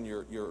exercise in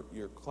your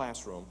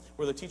classroom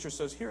where the teacher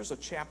says, here's a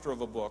chapter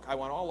of a book, I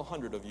want all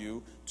 100 of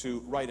you to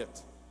write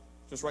it.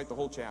 Just write the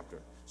whole chapter.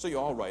 So you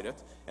all write it,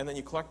 and then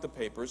you collect the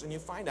papers, and you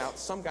find out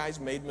some guys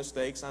made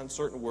mistakes on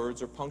certain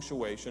words or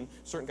punctuation,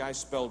 certain guys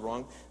spelled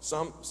wrong,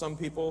 some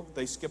people,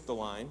 they skipped a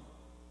line.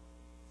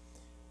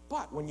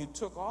 But when you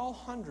took all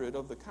 100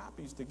 of the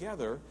copies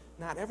together,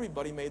 not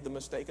everybody made the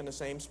mistake in the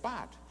same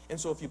spot. And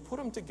so if you put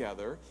them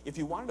together, if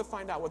you wanted to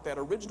find out what that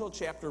original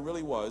chapter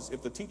really was,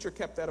 if the teacher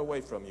kept that away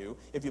from you,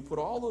 if you put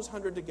all those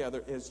 100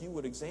 together, as you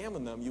would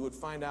examine them, you would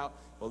find out,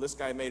 well, this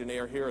guy made an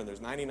error here, and there's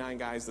 99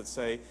 guys that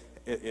say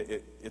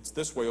it's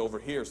this way over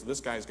here, so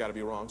this guy's got to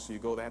be wrong, so you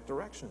go that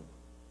direction.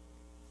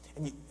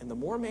 And the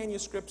more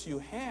manuscripts you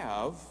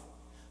have,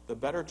 the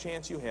better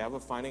chance you have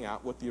of finding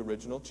out what the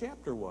original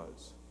chapter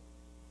was.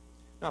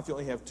 Now, if you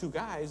only have two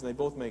guys and they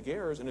both make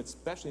errors, and it's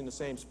especially in the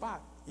same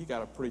spot, you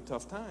got a pretty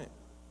tough time.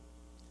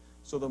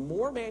 So the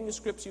more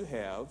manuscripts you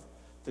have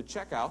to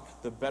check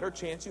out, the better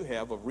chance you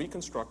have of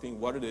reconstructing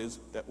what it is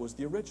that was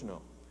the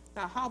original.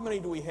 Now, how many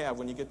do we have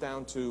when you get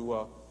down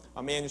to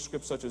a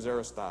manuscript such as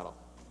Aristotle?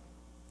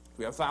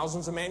 We have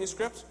thousands of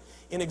manuscripts.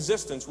 In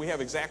existence, we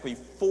have exactly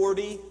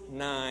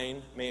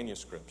 49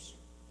 manuscripts.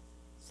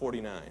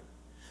 49.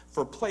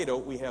 For Plato,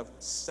 we have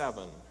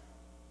 7.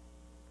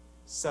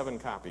 7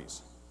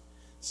 copies.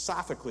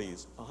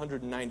 Sophocles,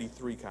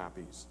 193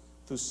 copies.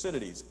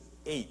 Thucydides,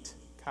 8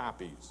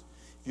 copies.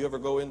 If you ever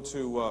go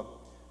into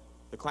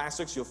the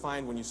classics, you'll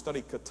find when you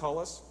study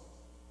Catullus,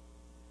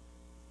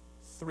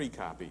 3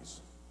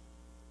 copies.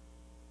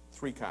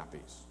 3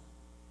 copies.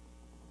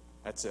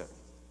 That's it.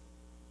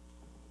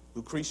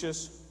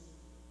 Lucretius,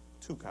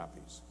 2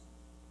 copies.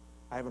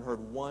 I haven't heard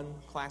one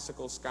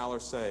classical scholar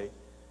say,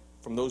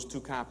 from those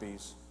 2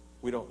 copies,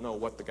 we don't know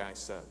what the guy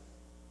said.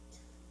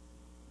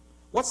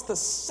 What's the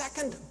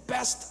second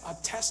best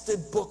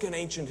attested book in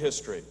ancient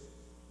history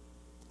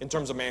in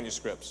terms of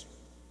manuscripts?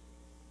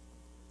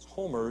 It's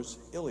Homer's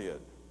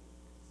Iliad.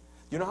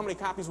 You know how many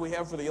copies we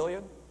have for the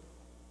Iliad?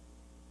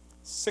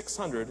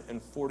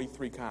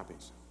 643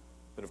 copies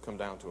that have come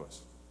down to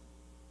us.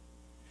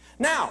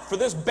 Now, for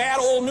this bad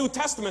old New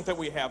Testament that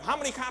we have, how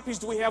many copies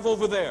do we have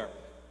over there?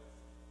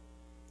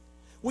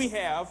 We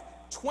have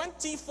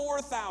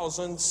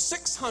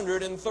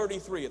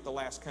 24,633 at the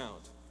last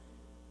count.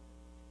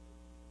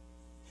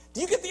 Do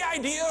you get the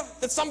idea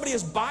that somebody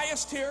is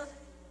biased here?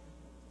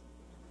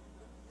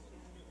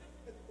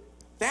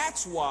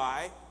 That's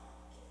why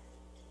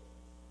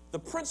the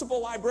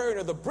principal librarian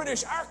of the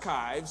British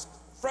Archives,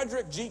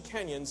 Frederick G.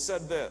 Kenyon,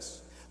 said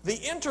this: the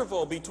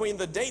interval between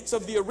the dates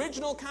of the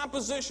original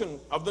composition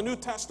of the New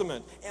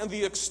Testament and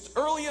the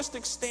earliest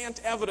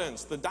extant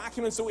evidence, the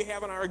documents that we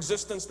have in our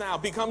existence now,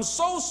 becomes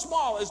so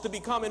small as to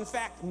become, in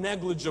fact,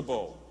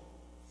 negligible.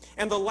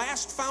 And the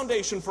last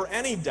foundation for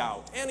any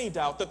doubt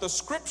that the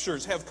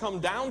Scriptures have come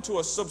down to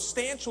us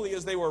substantially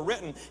as they were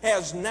written,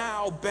 has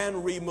now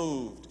been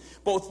removed.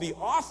 Both the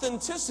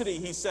authenticity,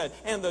 he said,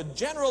 and the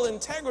general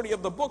integrity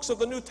of the books of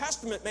the New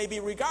Testament may be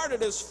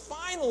regarded as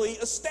finally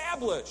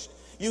established.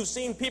 You've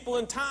seen people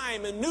in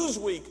Time and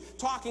Newsweek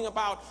talking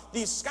about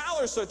these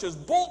scholars such as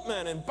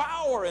Bultmann and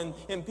Bauer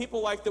and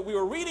people like that we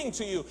were reading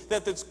to you,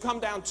 that's come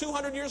down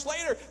 200 years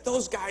later.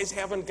 Those guys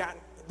haven't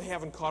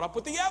caught up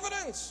with the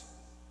evidence.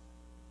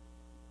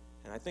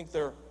 And I think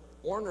they're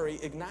ornery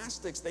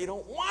agnostics. They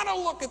don't want to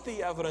look at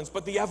the evidence,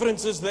 but the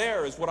evidence is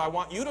there, is what I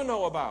want you to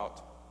know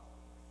about.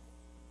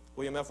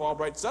 William F.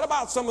 Albright said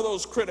about some of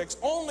those critics,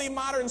 only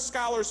modern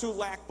scholars who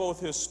lack both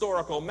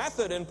historical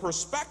method and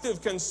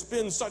perspective can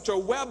spin such a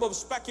web of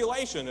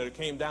speculation. And it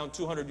came down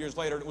 200 years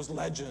later, and it was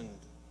legend.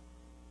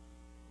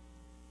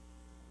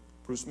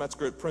 Bruce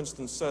Metzger at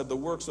Princeton said, the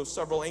works of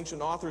several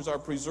ancient authors are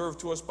preserved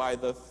to us by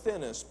the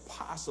thinnest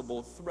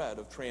possible thread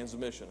of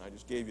transmission. I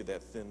just gave you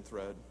that thin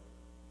thread.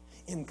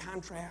 In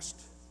contrast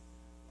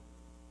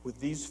with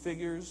these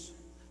figures,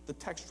 the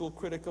textual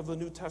critic of the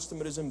New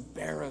Testament is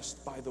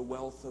embarrassed by the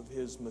wealth of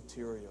his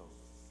material.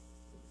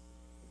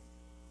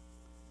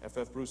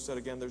 F.F. Bruce said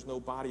again, there's no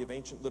body of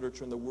ancient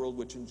literature in the world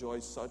which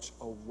enjoys such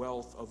a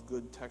wealth of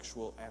good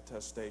textual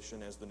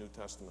attestation as the New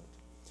Testament.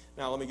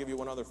 Now, let me give you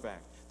one other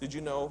fact. Did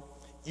you know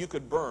you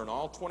could burn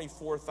all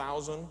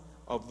 24,000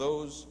 of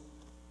those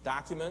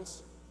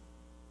documents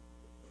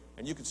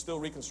And you could still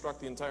reconstruct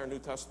the entire New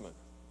Testament.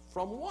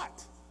 From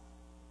what?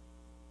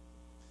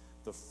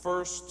 The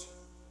first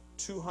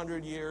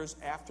 200 years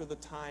after the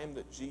time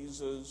that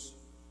Jesus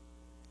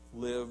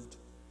lived,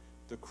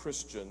 the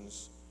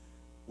Christians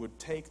would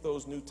take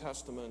those New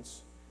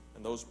Testaments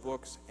and those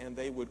books, and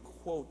they would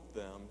quote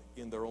them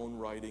in their own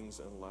writings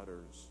and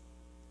letters.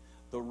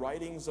 The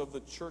writings of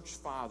the church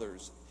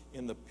fathers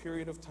in the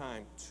period of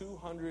time,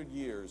 200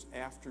 years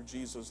after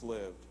Jesus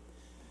lived.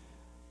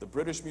 The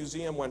British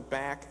Museum went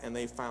back and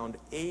they found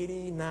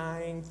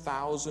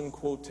 89,000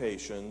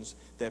 quotations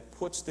that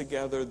puts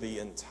together the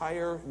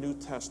entire New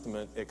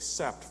Testament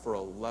except for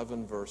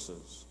 11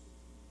 verses.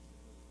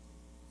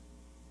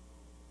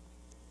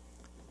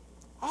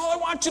 All I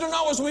want you to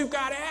know is we've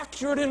got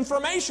accurate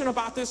information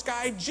about this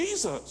guy,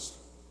 Jesus.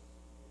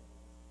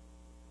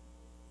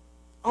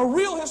 A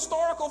real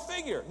historical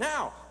figure.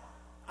 Now,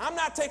 I'm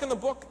not taking the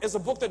book as a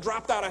book that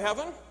dropped out of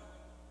heaven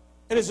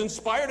and is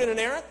inspired and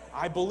inerrant.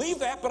 I believe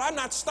that, but I'm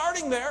not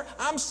starting there.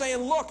 I'm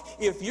saying, look,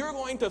 if you're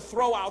going to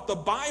throw out the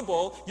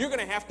Bible, you're going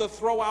to have to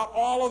throw out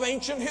all of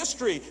ancient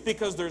history,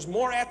 because there's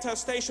more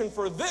attestation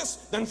for this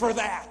than for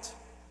that.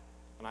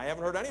 And I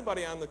haven't heard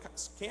anybody on the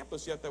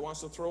campus yet that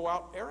wants to throw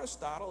out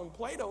Aristotle and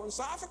Plato and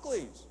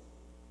Sophocles.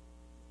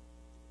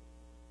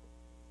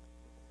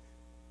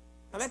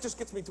 Now that just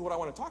gets me to what I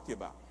want to talk to you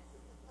about.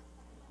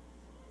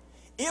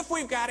 If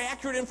we've got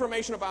accurate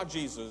information about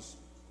Jesus,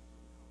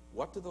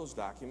 what do those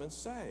documents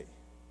say?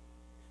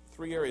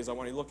 3 areas I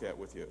want to look at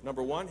with you.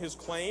 Number 1, his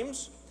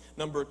claims.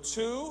 Number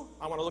 2,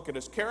 I want to look at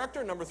his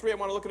character. Number 3, I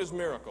want to look at his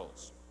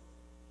miracles.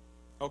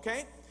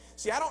 Okay?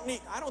 See, I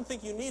don't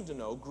think you need to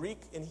know Greek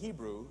and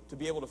Hebrew to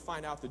be able to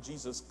find out that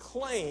Jesus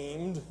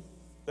claimed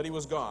that he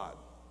was God.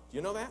 Do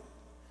you know that?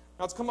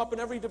 Now, it's come up in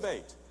every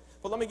debate.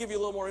 But let me give you a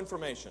little more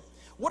information.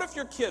 What if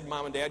your kid,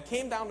 Mom and Dad,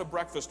 came down to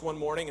breakfast one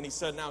morning and he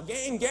said, now,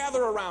 gang,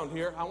 gather around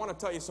here. I want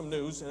to tell you some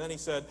news. And then he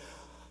said,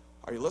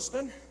 are you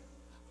listening?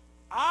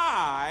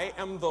 I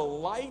am the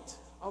light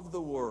of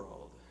the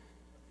world.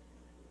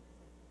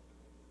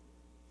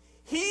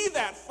 He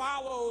that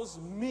follows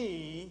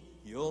me,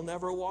 you'll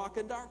never walk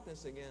in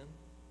darkness again.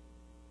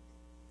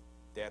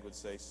 Dad would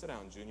say, sit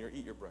down, Junior,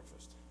 eat your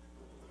breakfast.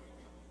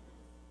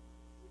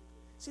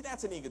 See,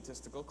 that's an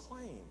egotistical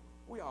claim.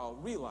 We all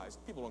realize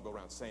people don't go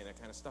around saying that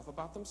kind of stuff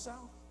about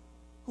themselves.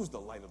 Who's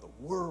the light of the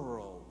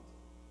world?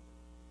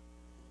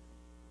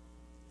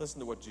 Listen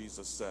to what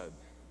Jesus said.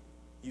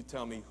 You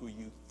tell me who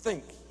you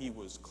think he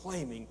was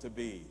claiming to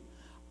be.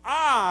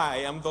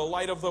 I am the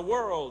light of the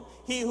world.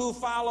 He who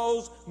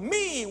follows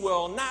me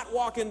will not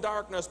walk in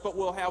darkness, but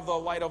will have the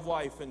light of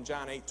life, in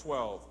John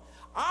 8:12.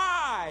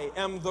 I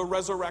am the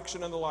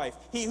resurrection and the life.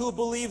 He who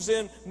believes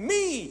in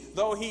me,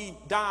 though he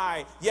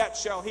die, yet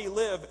shall he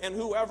live. And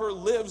whoever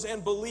lives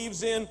and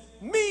believes in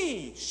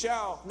me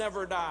shall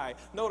never die.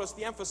 Notice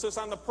the emphasis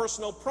on the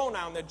personal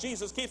pronoun that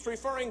Jesus keeps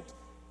referring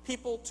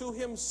people to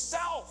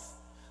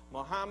himself.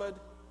 Muhammad,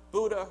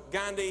 Buddha,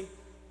 Gandhi,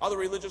 other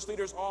religious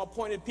leaders all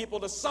pointed people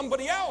to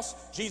somebody else.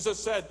 Jesus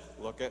said,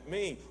 look at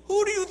me.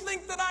 Who do you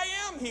think that I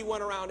am? He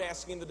went around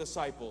asking the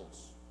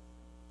disciples.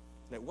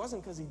 And it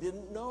wasn't because he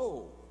didn't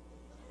know.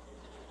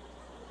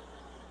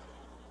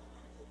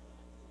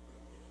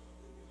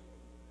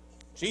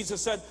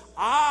 Jesus said,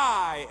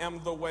 I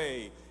am the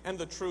way and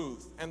the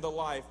truth and the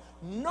life.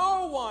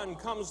 No one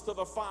comes to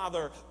the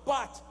Father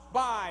but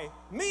by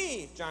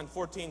me. John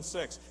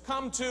 14:6.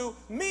 Come to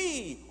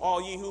me,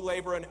 all ye who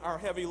labor and are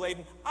heavy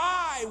laden.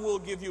 I will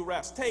give you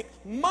rest. Take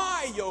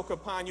my yoke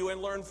upon you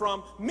and learn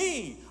from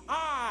me.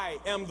 I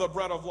am the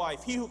bread of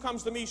life. He who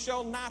comes to me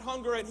shall not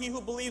hunger, and he who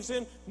believes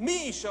in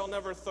me shall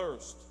never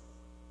thirst.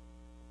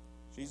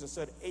 Jesus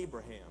said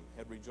Abraham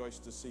had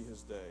rejoiced to see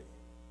his day.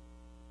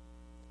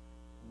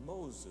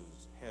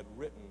 Moses had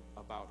written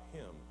about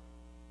him.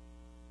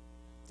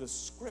 The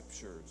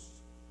scriptures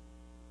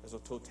as a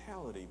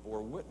totality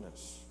bore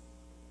witness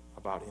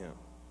about him.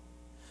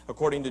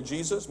 According to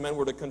Jesus, men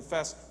were to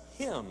confess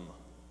him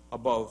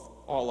above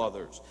all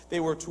others.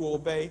 They were to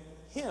obey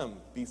him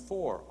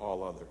before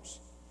all others.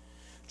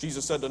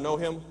 Jesus said to know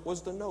him was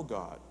to know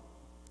God.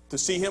 To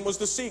see him was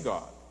to see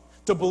God.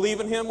 To believe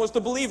in him was to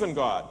believe in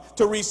God.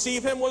 To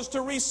receive him was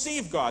to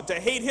receive God. To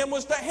hate him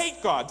was to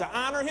hate God. To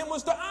honor him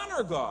was to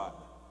honor God.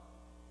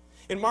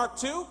 In Mark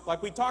 2,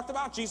 like we talked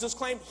about, Jesus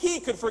claimed he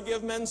could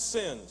forgive men's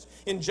sins.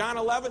 In John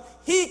 11,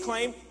 he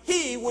claimed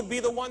he would be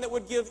the one that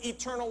would give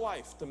eternal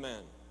life to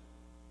men.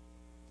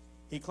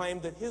 He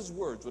claimed that his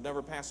words would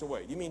never pass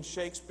away. You mean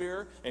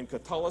Shakespeare and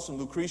Catullus and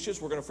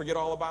Lucretius, we're going to forget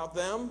all about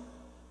them?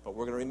 But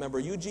we're going to remember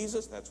you,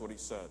 Jesus? That's what he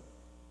said.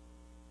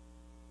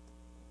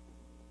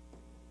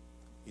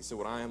 He said,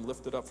 when I am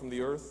lifted up from the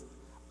earth,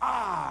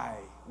 I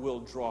will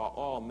draw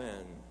all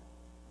men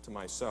to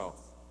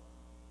myself.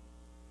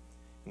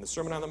 In the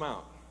Sermon on the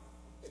Mount,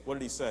 what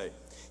did he say?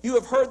 You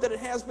have heard that it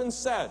has been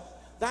said,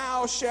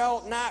 thou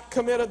shalt not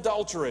commit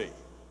adultery.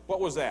 What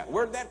was that?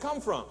 Where did that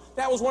come from?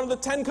 That was one of the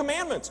 10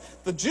 commandments.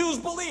 The Jews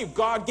believed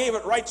God gave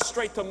it right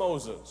straight to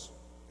Moses.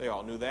 They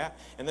all knew that.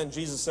 And then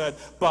Jesus said,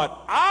 but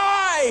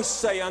I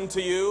say unto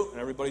you, and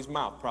everybody's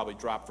mouth probably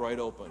dropped right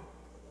open.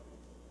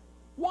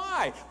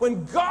 Why?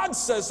 When God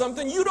says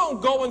something, you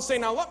don't go and say,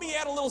 now let me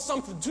add a little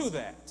something to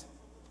that.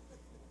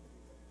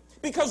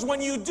 Because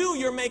when you do,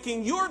 you're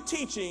making your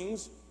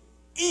teachings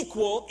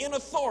equal in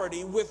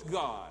authority with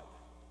God.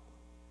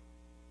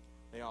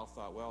 They all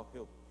thought, well,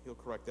 he'll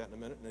correct that in a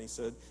minute. And then he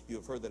said, you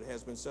have heard that it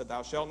has been said,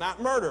 thou shalt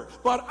not murder.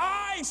 But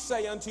I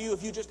say unto you,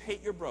 if you just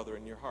hate your brother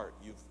in your heart,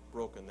 you've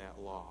broken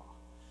that law.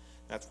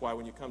 That's why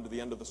when you come to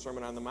the end of the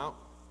Sermon on the Mount,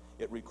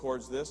 it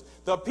records this.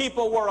 The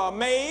people were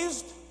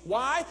amazed.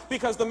 Why?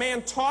 Because the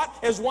man taught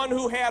as one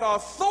who had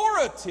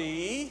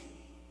authority.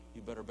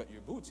 You better bet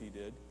your boots he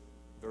did.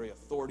 Very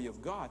authority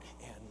of God,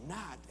 and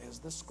not as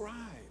the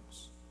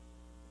scribes.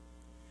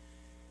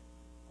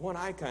 One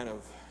I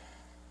am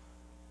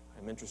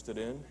interested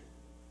in,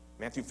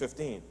 Matthew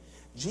 15.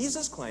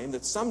 Jesus claimed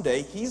that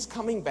someday he's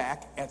coming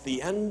back at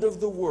the end of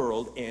the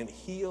world, and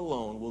he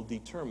alone will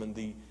determine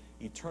the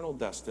eternal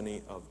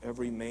destiny of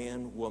every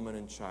man, woman,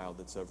 and child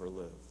that's ever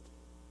lived.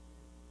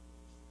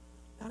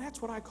 Now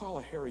that's what I call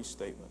a hairy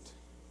statement.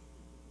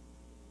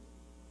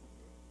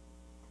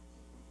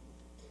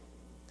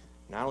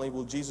 Not only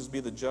will Jesus be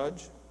the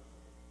judge,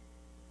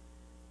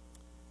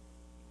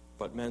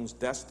 but men's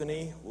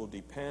destiny will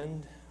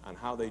depend on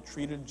how they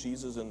treated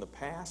Jesus in the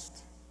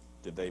past.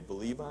 Did they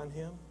believe on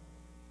him?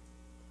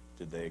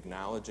 Did they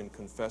acknowledge and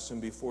confess him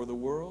before the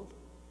world?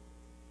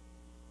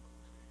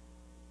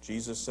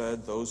 Jesus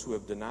said, those who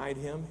have denied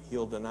him,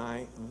 he'll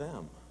deny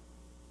them.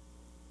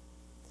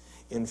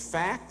 In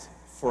fact,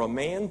 for a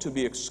man to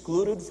be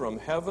excluded from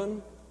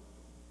heaven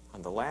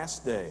on the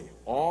last day,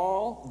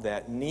 all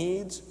that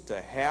needs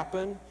to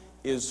happen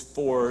is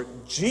for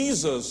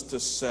Jesus to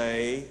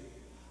say,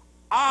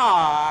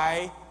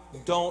 I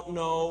don't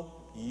know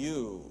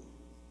you.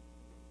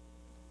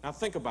 Now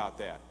think about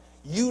that.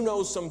 You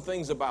know some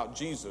things about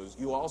Jesus.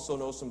 You also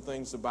know some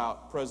things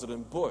about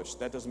President Bush.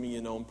 That doesn't mean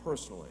you know him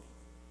personally.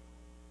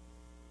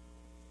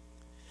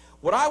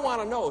 What I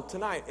want to know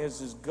tonight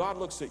is, as God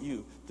looks at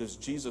you, does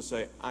Jesus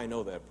say, I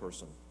know that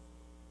person?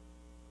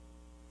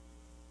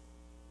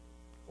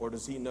 Or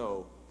does he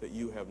know that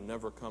you have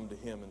never come to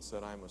him and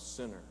said, I'm a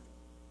sinner?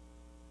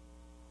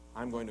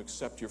 I'm going to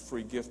accept your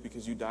free gift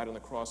because you died on the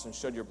cross and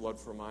shed your blood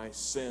for my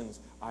sins.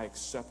 I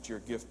accept your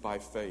gift by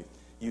faith.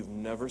 You've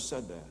never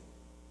said that.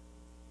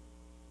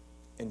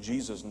 And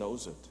Jesus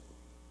knows it.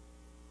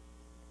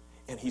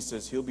 And he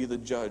says he'll be the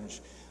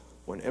judge.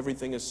 When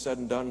everything is said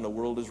and done and the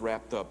world is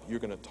wrapped up, you're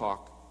going to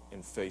talk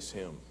and face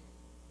him.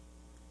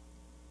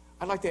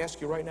 I'd like to ask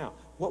you right now,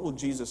 what will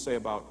Jesus say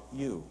about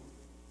you?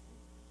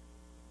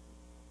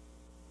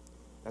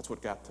 That's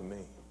what got to me.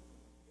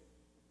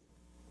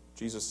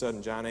 Jesus said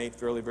in John 8,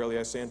 verily, verily,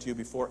 I say unto you,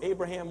 before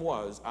Abraham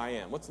was, I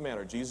am. What's the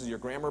matter, Jesus? Your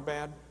grammar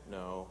bad?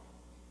 No.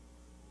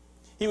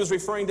 He was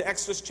referring to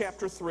Exodus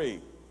chapter 3,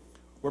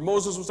 where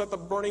Moses was at the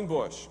burning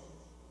bush.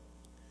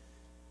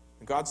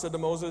 And God said to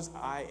Moses,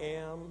 I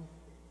am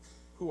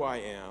who I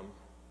am.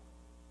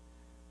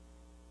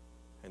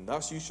 And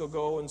thus you shall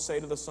go and say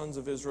to the sons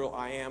of Israel,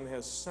 I am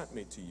has sent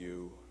me to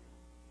you.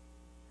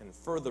 And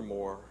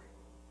furthermore,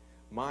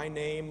 my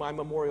name, my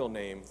memorial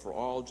name for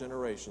all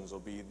generations will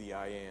be the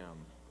I am.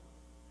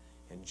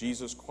 And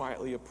Jesus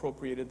quietly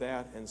appropriated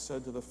that and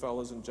said to the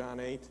fellows in John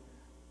 8,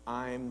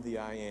 I'm the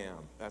I am.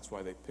 That's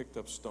why they picked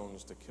up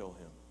stones to kill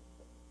him.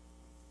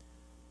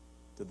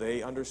 Did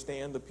they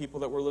understand, the people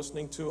that were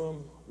listening to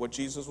him, what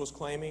Jesus was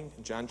claiming?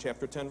 In John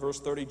chapter 10, verse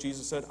 30,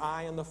 Jesus said,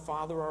 I and the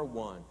Father are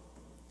one.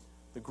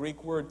 The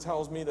Greek word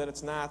tells me that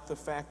it's not the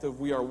fact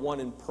of we are one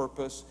in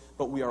purpose,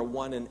 but we are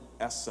one in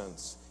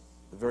essence,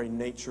 the very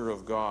nature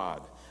of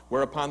God.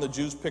 Whereupon the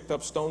Jews picked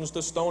up stones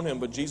to stone him.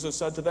 But Jesus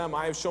said to them,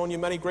 I have shown you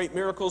many great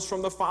miracles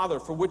from the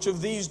Father. For which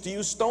of these do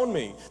you stone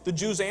me? The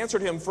Jews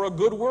answered him, for a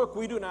good work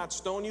we do not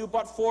stone you,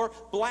 but for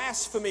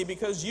blasphemy,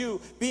 because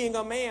you, being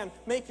a man,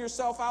 make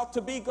yourself out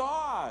to be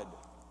God.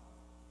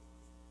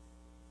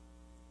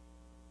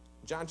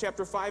 John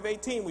chapter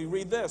 5:18, we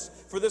read this.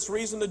 For this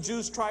reason the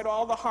Jews tried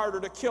all the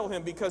harder to kill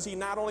him, because he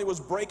not only was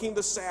breaking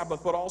the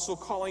Sabbath, but also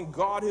calling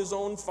God his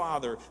own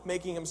Father,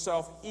 making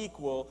himself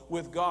equal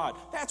with God.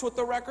 That's what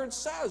the record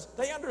says.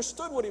 They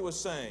understood what he was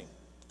saying.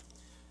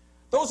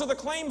 Those are the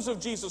claims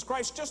of Jesus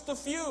Christ, just a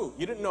few.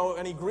 You didn't know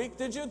any Greek,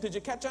 did you? Did you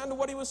catch on to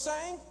what he was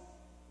saying?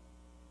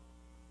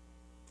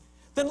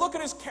 Then look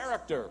at his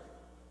character.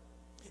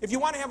 If you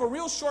want to have a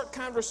real short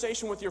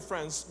conversation with your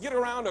friends, get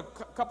around a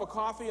cup of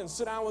coffee and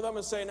sit down with them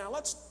and say, now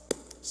let's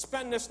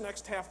spend this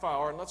next half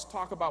hour and let's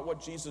talk about what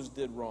Jesus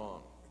did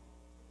wrong.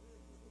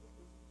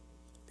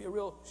 Be a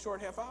real short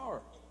half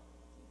hour.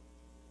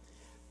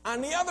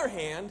 On the other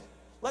hand,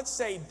 let's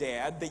say,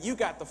 Dad, that you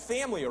got the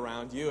family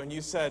around you and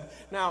you said,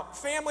 now,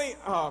 family,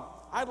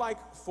 I'd like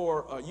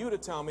for you to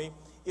tell me,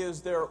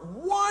 is there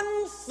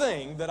one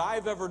thing that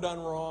I've ever done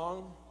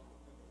wrong?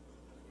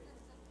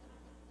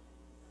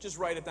 Just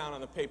write it down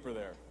on the paper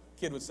there.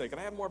 Kid would say, can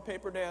I have more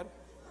paper, Dad?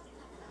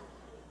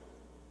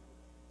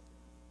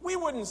 We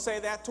wouldn't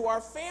say that to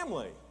our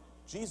family.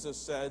 Jesus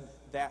said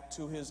that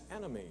to his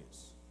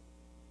enemies.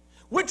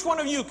 Which one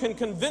of you can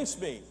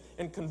convince me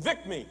and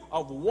convict me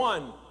of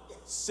one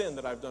sin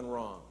that I've done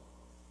wrong?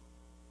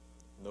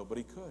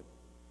 Nobody could.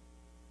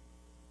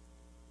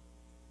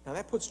 Now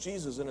that puts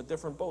Jesus in a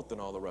different boat than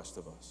all the rest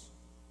of us.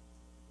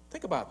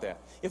 Think about that.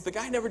 If the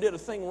guy never did a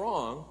thing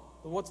wrong,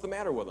 then what's the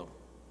matter with him?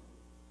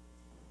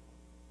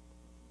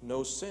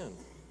 No sin.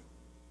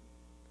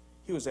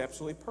 He was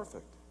absolutely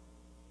perfect.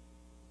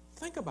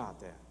 Think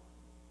about that.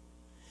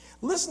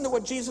 Listen to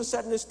what Jesus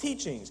said in his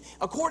teachings.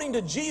 According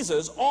to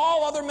Jesus,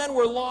 all other men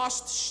were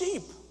lost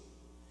sheep.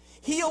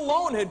 He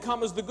alone had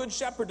come as the good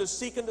shepherd to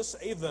seek and to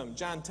save them,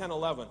 John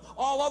 10:11.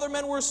 All other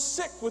men were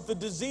sick with the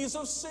disease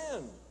of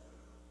sin.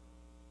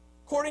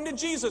 According to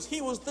Jesus, he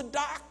was the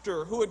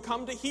doctor who had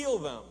come to heal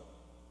them.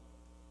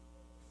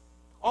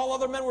 All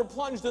other men were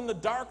plunged in the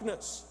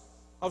darkness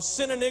of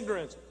sin and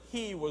ignorance.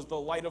 He was the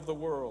light of the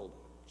world,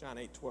 John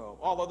 8:12.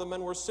 All other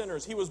men were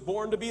sinners. He was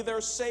born to be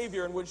their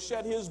Savior and would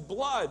shed his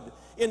blood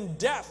in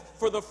death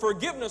for the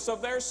forgiveness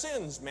of their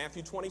sins,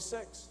 Matthew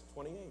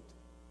 26:28.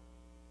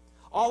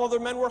 All other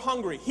men were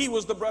hungry. He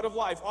was the bread of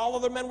life. All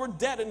other men were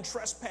dead in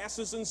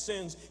trespasses and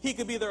sins. He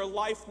could be their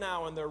life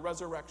now and their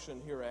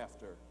resurrection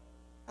hereafter.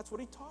 That's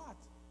what he taught.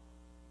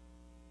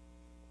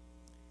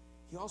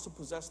 He also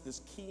possessed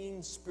this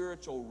keen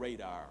spiritual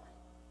radar.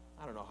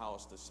 I don't know how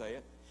else to say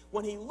it.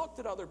 When he looked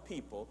at other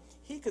people,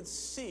 he could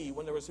see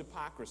when there was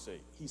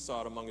hypocrisy. He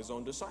saw it among his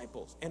own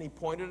disciples. And he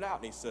pointed it out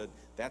and he said,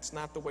 that's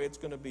not the way it's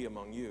going to be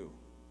among you.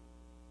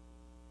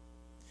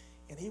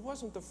 And he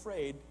wasn't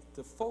afraid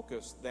to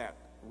focus that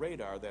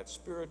radar, that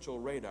spiritual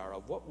radar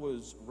of what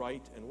was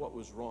right and what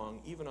was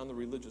wrong, even on the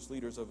religious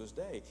leaders of his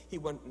day. He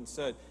went and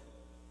said,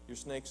 you're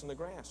snakes in the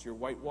grass, you're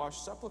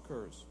whitewashed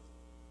sepulchres,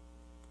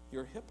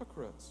 you're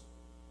hypocrites.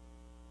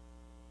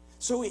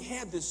 So he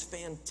had this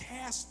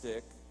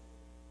fantastic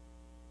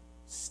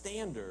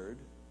standard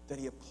that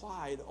he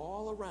applied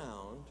all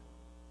around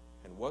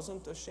and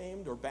wasn't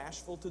ashamed or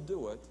bashful to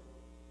do it.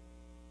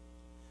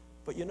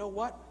 But you know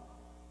what?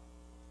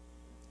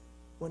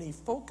 When he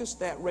focused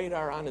that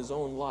radar on his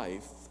own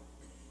life,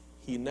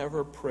 he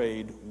never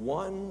prayed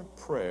one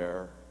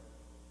prayer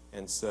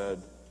and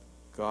said,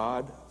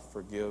 God,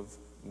 forgive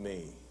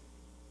me.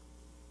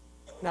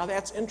 Now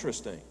that's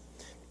interesting.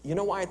 You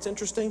know why it's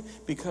interesting?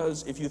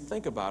 Because if you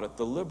think about it,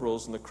 the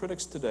liberals and the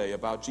critics today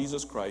about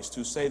Jesus Christ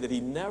who say that he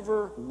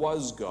never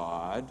was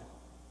God,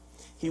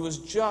 he was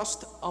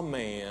just a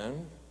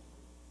man.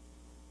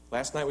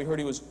 Last night we heard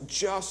he was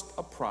just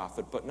a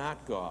prophet, but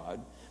not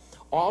God.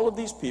 All of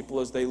these people,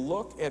 as they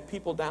look at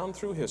people down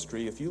through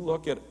history, if you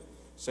look at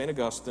St.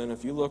 Augustine,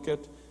 if you look at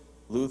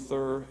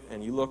Luther,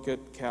 and you look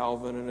at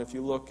Calvin, and if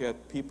you look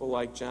at people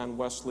like John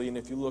Wesley, and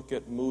if you look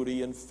at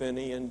Moody and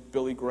Finney and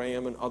Billy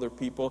Graham and other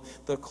people,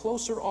 the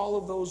closer all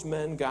of those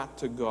men got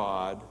to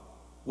God,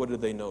 what did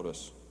they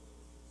notice?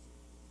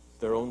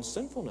 Their own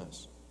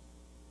sinfulness.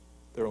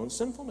 Their own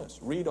sinfulness.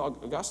 Read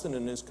Augustine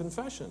in his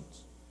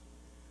Confessions.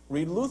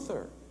 Read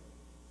Luther.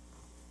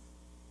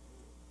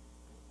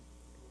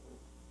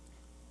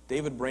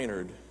 David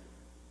Brainerd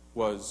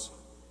was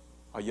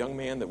a young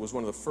man that was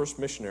one of the first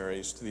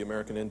missionaries to the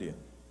American Indian.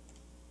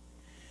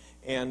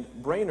 And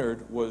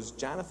Brainerd was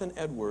Jonathan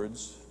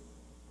Edwards'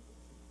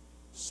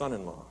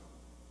 son-in-law.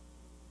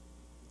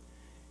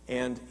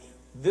 And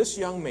this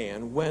young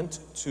man went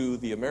to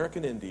the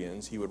American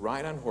Indians. He would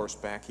ride on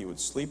horseback. He would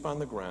sleep on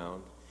the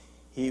ground.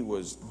 He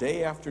was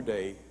day after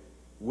day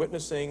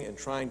witnessing and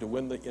trying to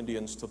win the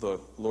Indians to the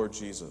Lord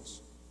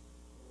Jesus.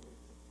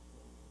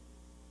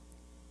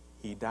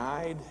 He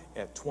died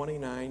at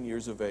 29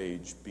 years of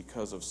age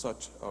because of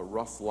such a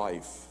rough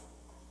life,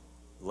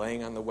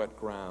 laying on the wet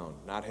ground,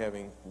 not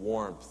having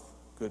warmth,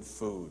 good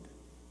food,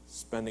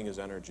 spending his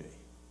energy.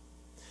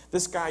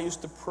 This guy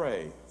used to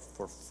pray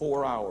for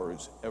 4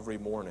 hours every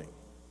morning.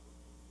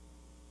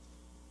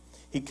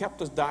 He kept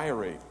his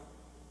diary.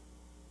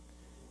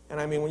 And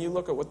I mean, when you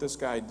look at what this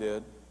guy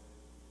did,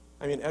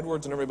 I mean,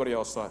 Edwards and everybody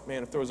else thought,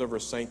 man, if there was ever a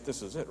saint,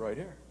 this is it right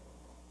here.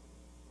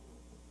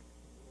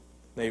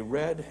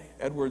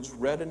 Edwards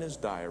read in his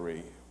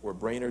diary where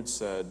Brainerd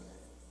said,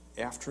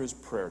 after his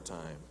prayer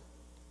time,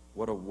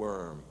 what a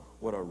worm,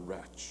 what a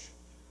wretch.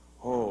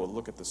 Oh,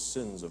 look at the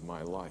sins of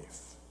my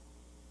life.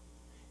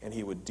 And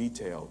he would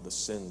detail the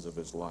sins of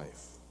his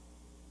life.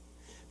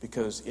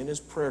 Because in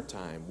his prayer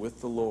time with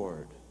the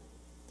Lord,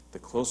 the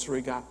closer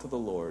he got to the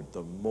Lord,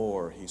 the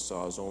more he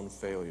saw his own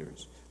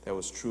failures. That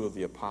was true of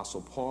the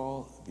Apostle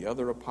Paul, the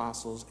other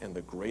apostles, and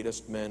the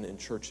greatest men in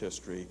church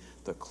history.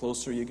 The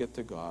closer you get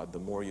to God, the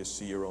more you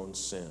see your own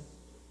sin.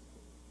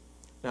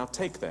 Now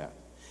take that.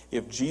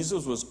 If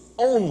Jesus was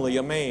only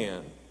a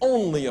man,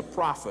 only a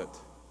prophet,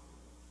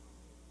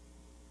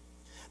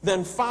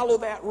 then follow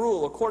that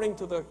rule. According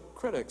to the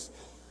critics,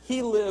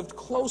 he lived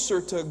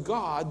closer to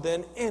God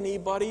than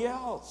anybody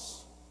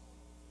else.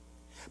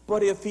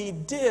 But if he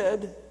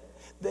did,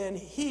 then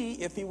he,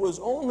 if he was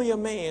only a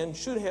man,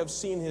 should have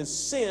seen his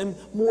sin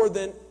more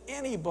than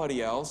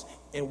anybody else,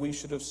 and we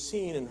should have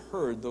seen and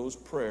heard those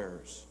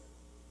prayers.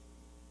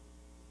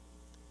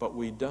 But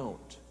we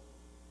don't.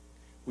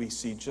 We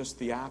see just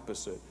the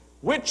opposite.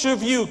 Which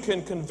of you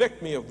can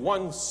convict me of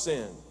one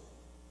sin?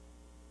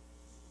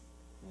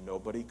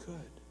 Nobody could.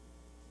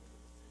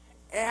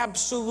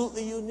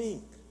 Absolutely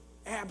unique.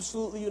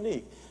 Absolutely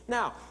unique.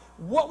 Now,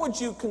 what would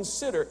you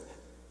consider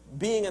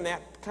being in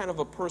that kind of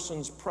a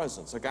person's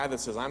presence? A guy that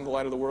says, I'm the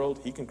light of the world,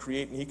 he can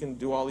create and he can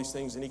do all these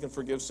things and he can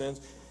forgive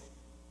sins.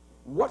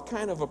 What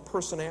kind of a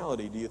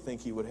personality do you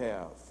think he would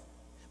have?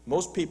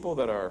 Most people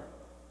that are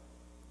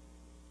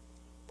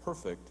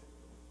perfect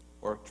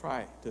or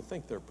try to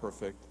think they're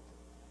perfect,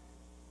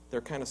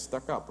 they're kind of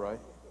stuck up, right?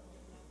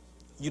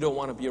 You don't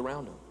want to be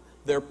around them.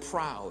 They're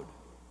proud.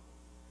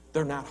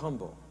 They're not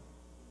humble.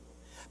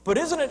 But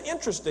isn't it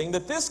interesting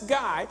that this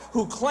guy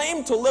who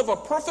claimed to live a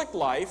perfect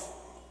life,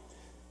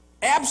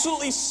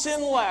 absolutely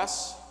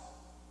sinless,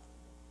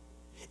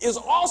 is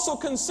also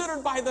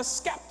considered by the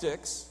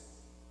skeptics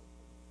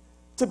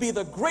to be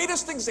the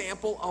greatest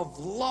example of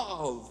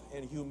love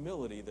and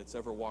humility that's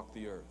ever walked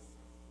the earth?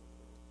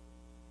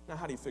 Now,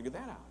 how do you figure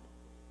that out?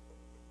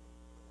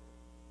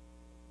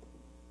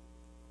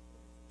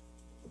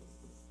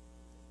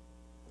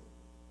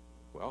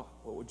 Well,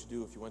 what would you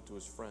do if you went to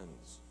his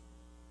friends?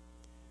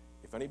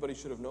 If anybody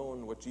should have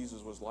known what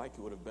Jesus was like,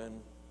 it would have been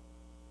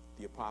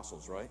the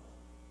apostles, right?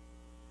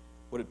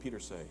 What did Peter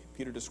say?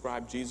 Peter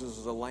described Jesus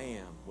as a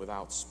lamb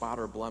without spot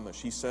or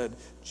blemish. He said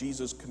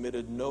Jesus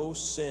committed no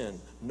sin,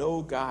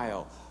 no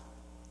guile.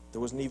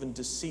 There wasn't even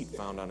deceit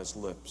found on his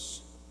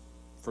lips.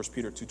 1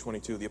 Peter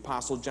 2:22. The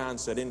apostle John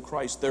said, in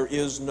Christ there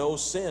is no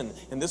sin.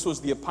 And this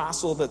was the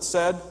apostle that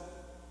said,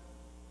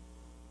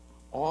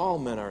 all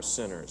men are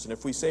sinners. And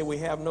if we say we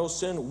have no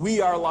sin, we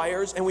are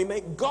liars, and we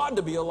make God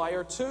to be a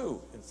liar too,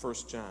 in 1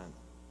 John.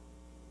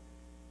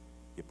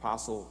 The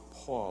apostle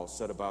Paul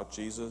said about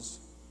Jesus,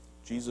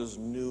 Jesus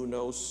knew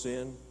no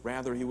sin.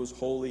 Rather, he was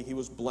holy, he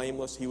was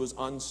blameless, he was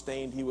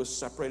unstained, he was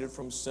separated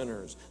from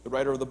sinners. The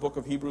writer of the book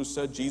of Hebrews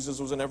said Jesus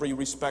was in every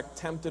respect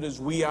tempted as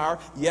we are,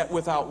 yet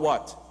without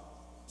what?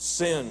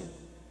 Sin.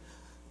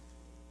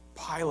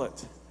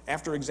 Pilate,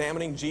 after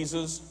examining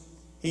Jesus,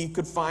 he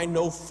could find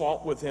no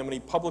fault with him, and he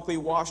publicly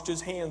washed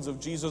his hands of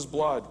Jesus'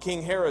 blood.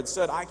 King Herod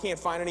said, I can't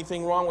find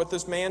anything wrong with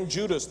this man.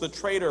 Judas, the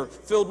traitor,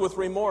 filled with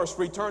remorse,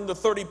 returned the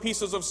 30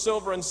 pieces of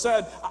silver and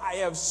said, I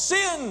have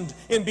sinned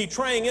in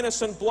betraying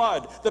innocent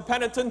blood. The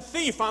penitent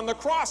thief on the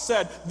cross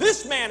said,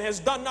 this man has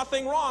done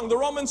nothing wrong. The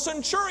Roman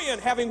centurion,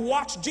 having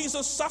watched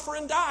Jesus suffer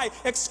and die,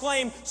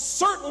 exclaimed,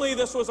 certainly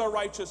this was a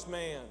righteous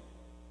man.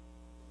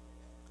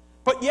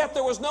 But yet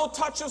there was no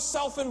touch of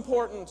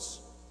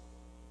self-importance.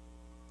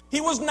 He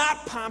was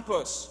not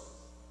pompous.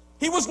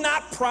 He was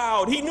not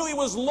proud. He knew he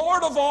was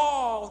Lord of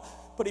all,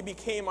 but he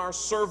became our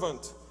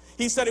servant.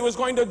 He said he was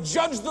going to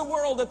judge the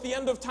world at the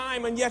end of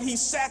time, and yet he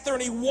sat there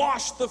and he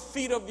washed the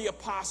feet of the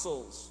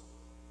apostles.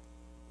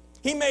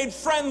 He made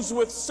friends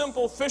with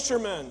simple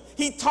fishermen.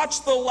 He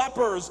touched the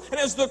lepers, and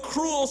as the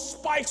cruel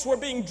spikes were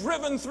being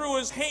driven through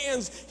his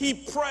hands, he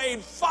prayed,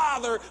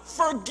 Father,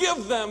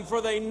 forgive them, for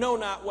they know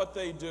not what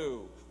they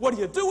do. What do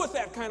you do with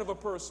that kind of a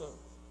person?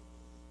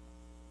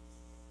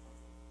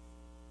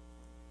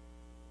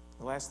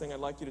 The last thing I'd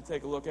like you to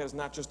take a look at is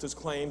not just his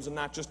claims and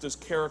not just his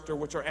character,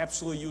 which are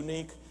absolutely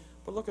unique,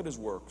 but look at his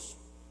works.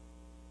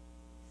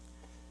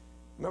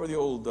 Remember the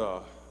old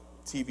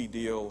TV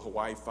deal,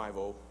 Hawaii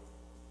Five-0?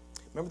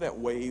 Remember that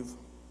wave?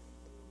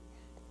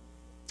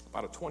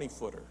 About a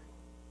 20-footer.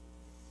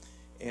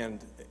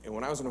 And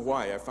when I was in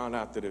Hawaii, I found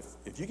out that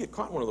if you get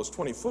caught in one of those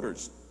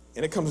 20-footers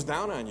and it comes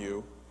down on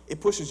you, it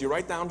pushes you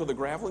right down to the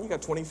gravel and you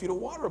got 20 feet of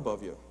water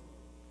above you.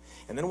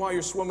 And then while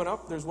you're swimming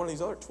up, there's one of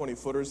these other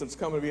 20-footers that's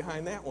coming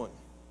behind that one.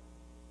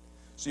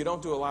 So you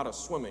don't do a lot of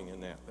swimming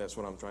in that. That's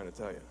what I'm trying to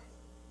tell you.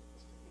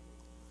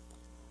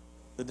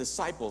 The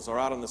disciples are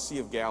out on the Sea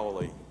of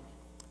Galilee,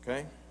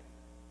 okay?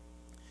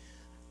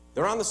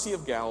 They're on the Sea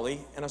of Galilee,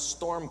 and a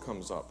storm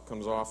comes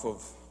off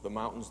of the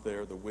mountains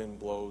there. The wind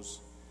blows,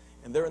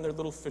 and they're in their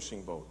little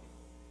fishing boat.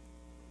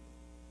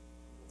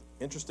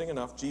 Interesting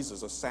enough,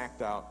 Jesus is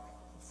sacked out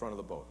in front of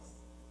the boat.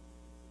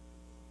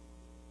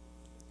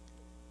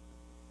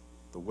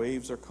 The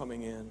waves are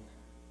coming in.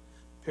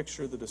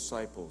 Picture the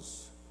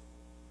disciples,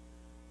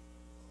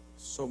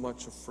 so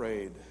much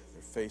afraid.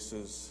 Their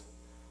faces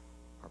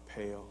are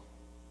pale.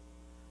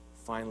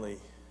 Finally,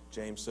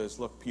 James says,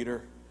 look,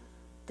 Peter,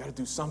 got to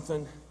do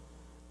something.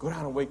 Go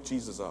down and wake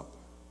Jesus up.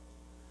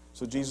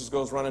 So Jesus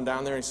goes running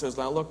down there and he says,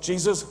 now look,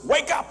 Jesus,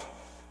 wake up.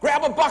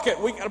 Grab a bucket.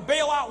 We got to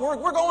bail out.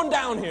 We're going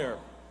down here.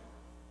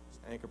 It's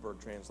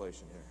Ankerberg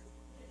translation here.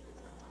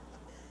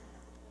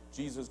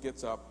 Jesus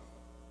gets up,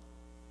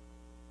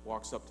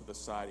 walks up to the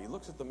side. He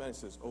looks at the men and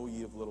says, oh,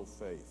 ye of little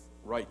faith.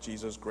 Right,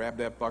 Jesus, grab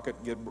that bucket,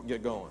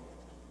 get going.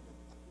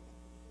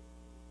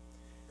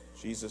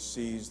 Jesus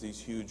sees these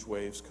huge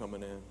waves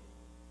coming in.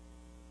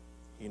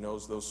 He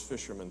knows those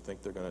fishermen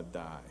think they're going to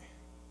die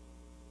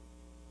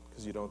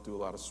because you don't do a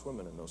lot of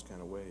swimming in those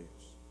kind of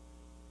waves.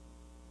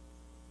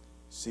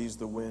 Sees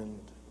the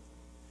wind.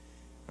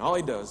 And all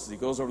he does is he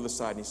goes over to the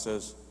side and he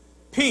says,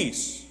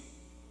 peace,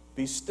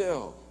 be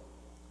still.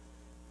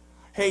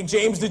 Hey,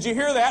 James, did you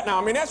hear that?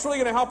 Now, I mean, that's really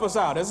going to help us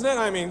out, isn't it?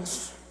 I mean, and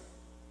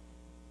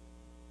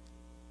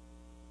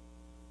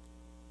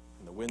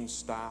the wind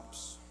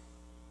stops,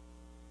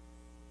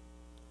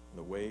 and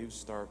the waves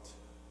start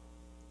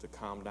to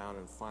calm down,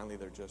 and finally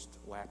they're just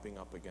lapping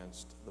up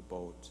against the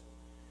boat.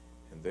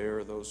 And there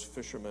are those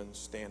fishermen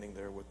standing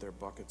there with their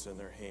buckets in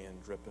their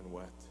hand, dripping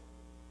wet,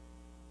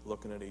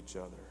 looking at each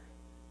other,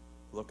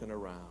 looking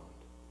around.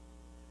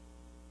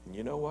 And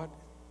you know what?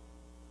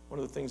 One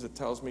of the things that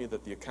tells me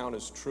that the account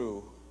is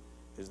true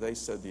is they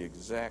said the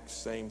exact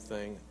same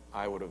thing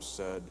I would have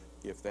said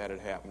if that had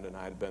happened and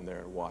I had been there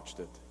and watched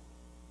it.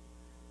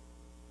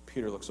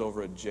 Peter looks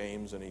over at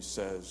James and he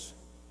says,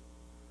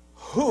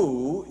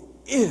 "Who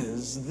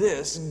is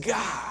this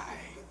guy?"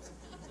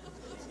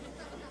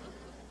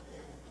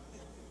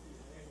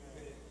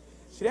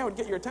 See, that would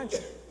get your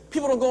attention.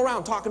 People don't go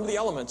around talking to the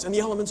elements, and the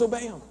elements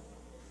obey him.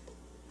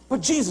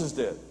 But Jesus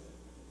did.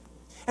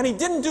 And he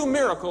didn't do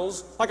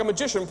miracles like a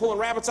magician pulling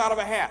rabbits out of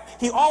a hat.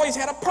 He always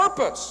had a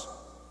purpose.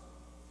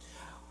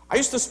 I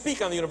used to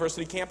speak on the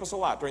university campus a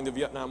lot during the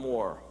Vietnam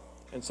War,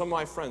 and some of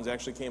my friends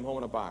actually came home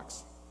in a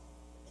box.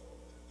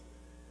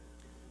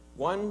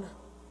 One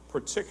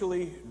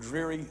particularly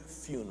dreary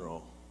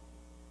funeral,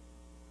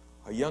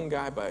 a young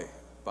guy by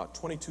about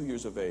 22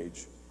 years of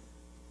age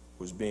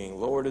was being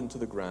lowered into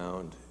the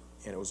ground,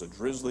 and it was a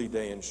drizzly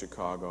day in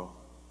Chicago.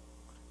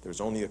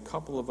 There's only a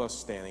couple of us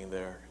standing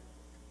there.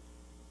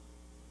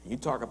 You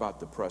talk about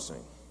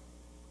depressing.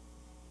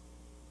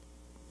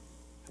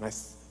 And I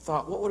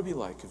thought, what would it be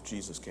like if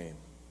Jesus came?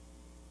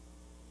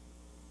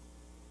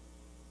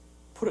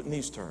 Put it in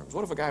these terms.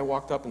 What if a guy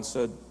walked up and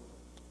said,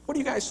 "What are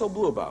you guys so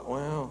blue about?"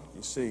 "Well,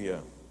 you see,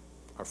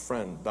 our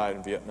friend died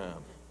in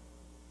Vietnam.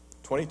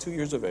 22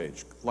 years of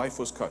age. Life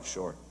was cut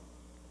short.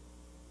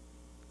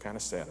 Kind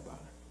of sad about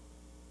it."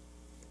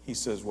 He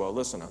says, "Well,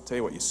 listen, I'll tell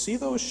you what. You see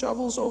those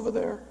shovels over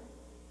there?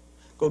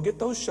 Go get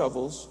those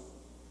shovels.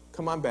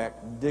 Come on back,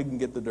 dig and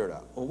get the dirt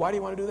out." "Well, why do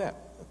you want to do that?"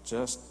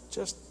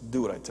 Just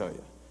do what I tell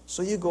you.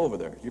 So you go over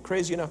there. You're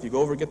crazy enough. You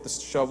go over, get the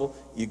shovel.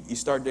 You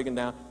start digging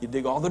down. You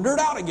dig all the dirt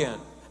out again.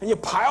 And you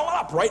pile it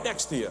up right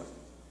next to you.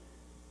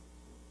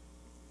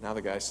 Now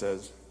the guy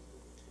says,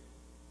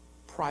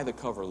 "Pry the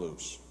cover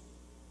loose."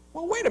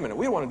 "Well, wait a minute.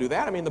 We don't want to do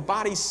that. I mean, the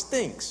body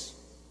stinks."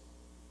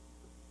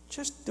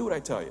 "Just do what I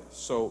tell you."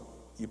 So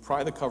you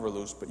pry the cover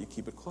loose, but you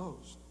keep it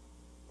closed.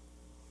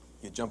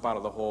 You jump out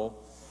of the hole.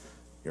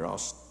 You're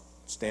all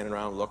standing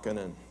around looking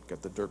and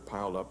got the dirt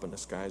piled up, and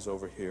this guy's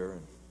over here.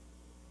 And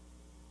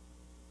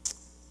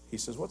he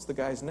says, "What's the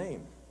guy's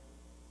name?"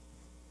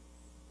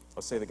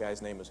 Let's say the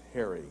guy's name is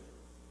Harry.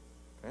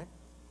 Okay?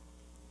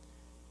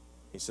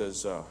 He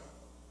says,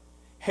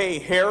 "Hey,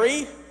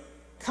 Harry,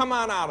 come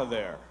on out of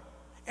there."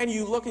 And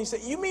you look and you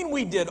say, "You mean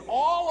we did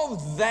all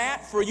of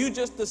that for you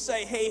just to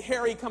say, 'Hey,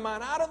 Harry, come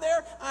on out of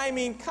there'? I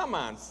mean, come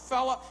on,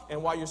 fella."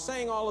 And while you're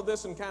saying all of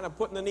this and kind of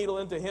putting the needle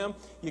into him,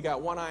 you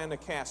got one eye on the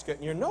casket,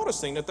 and you're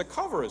noticing that the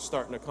cover is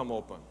starting to come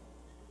open.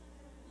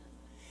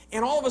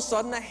 And all of a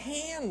sudden, a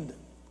hand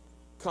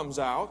comes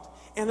out,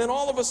 and then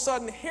all of a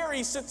sudden,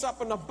 Harry sits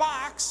up in the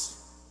box.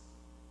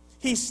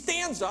 He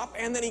stands up,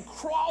 and then he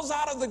crawls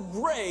out of the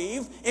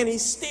grave, and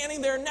he's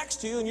standing there next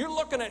to you, and you're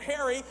looking at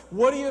Harry.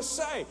 What do you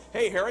say?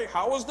 "Hey, Harry,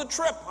 how was the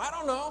trip?" "I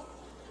don't know."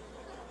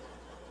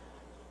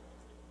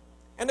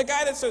 And the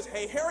guy that says,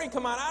 "Hey, Harry,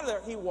 come on out of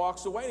there," he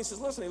walks away, and he says,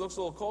 "Listen, he looks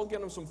a little cold,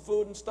 get him some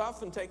food and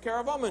stuff, and take care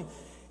of him." And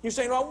you're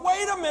saying, "Well,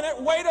 wait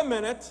a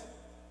minute.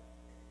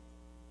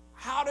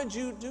 How did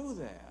you do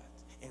that?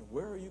 And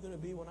where are you going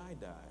to be when I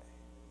die?"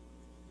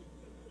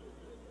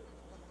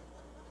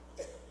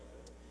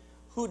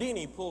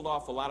 Houdini pulled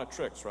off a lot of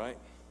tricks, right?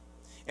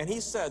 And he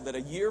said that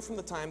a year from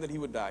the time that he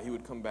would die, he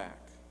would come back.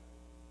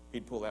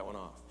 He'd pull that one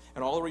off.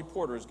 And all the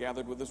reporters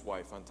gathered with his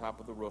wife on top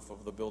of the roof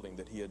of the building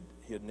that he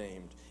had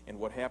named. And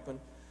what happened?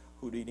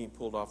 Houdini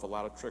pulled off a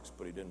lot of tricks,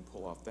 but he didn't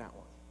pull off that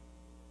one.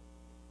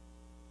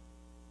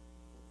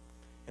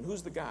 And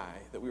who's the guy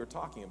that we were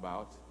talking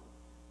about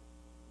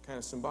kind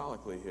of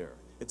symbolically here?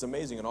 It's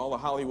amazing. In all the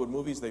Hollywood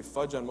movies, they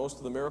fudge on most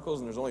of the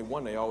miracles, and there's only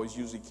one they always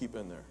usually keep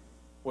in there.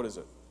 What is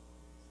it?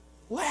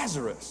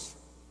 Lazarus.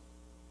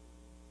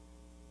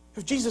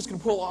 If Jesus can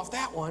pull off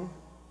that one,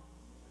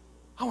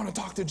 I want to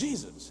talk to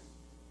Jesus.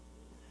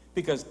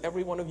 Because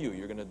every one of you,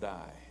 you're going to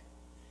die.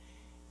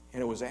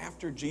 And it was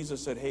after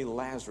Jesus said, "Hey,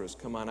 Lazarus,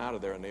 come on out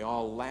of there," and they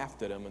all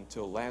laughed at him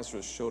until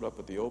Lazarus showed up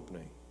at the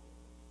opening.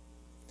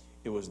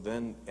 It was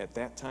then at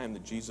that time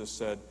that Jesus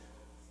said,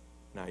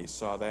 "Now you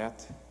saw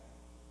that?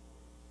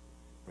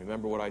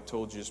 Remember what I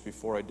told you just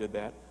before I did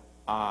that?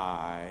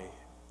 I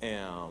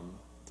am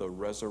the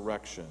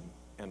resurrection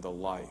and the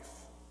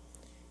life.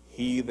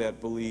 He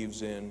that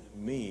believes in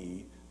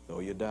me, though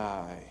you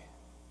die,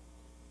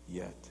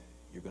 yet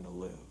you're going to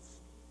live."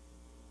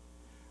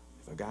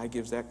 If a guy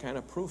gives that kind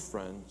of proof,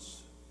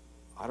 friends,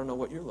 I don't know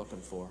what you're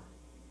looking for.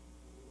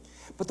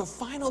 But the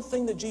final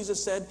thing that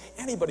Jesus said,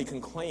 anybody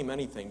can claim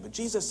anything, but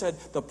Jesus said,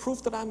 the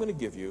proof that I'm going to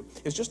give you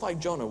is just like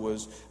Jonah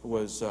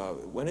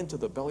went into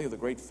the belly of the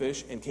great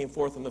fish and came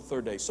forth on the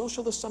third day. So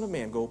shall the Son of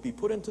Man go, be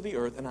put into the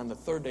earth, and on the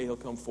third day he'll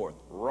come forth.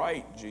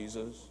 Right,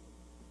 Jesus.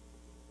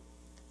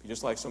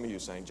 Just like some of you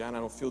saying, "John, I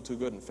don't feel too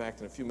good. In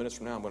fact, in a few minutes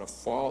from now, I'm going to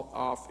fall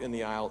off in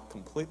the aisle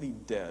completely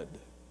dead."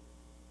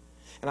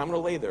 And I'm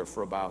going to lay there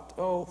for about,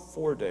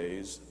 4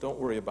 days. Don't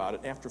worry about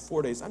it. After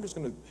 4 days, I'm just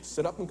going to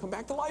sit up and come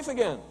back to life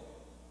again.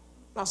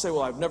 And I'll say,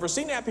 well, I've never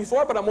seen that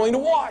before, but I'm willing to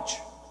watch.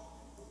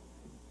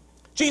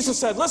 Jesus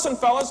said, listen,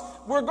 fellas,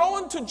 we're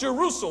going to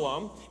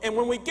Jerusalem, and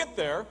when we get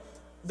there,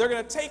 they're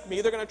going to take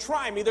me, they're going to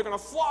try me, they're going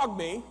to flog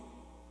me,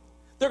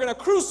 they're going to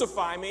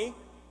crucify me,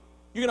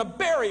 you're going to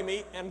bury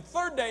me, and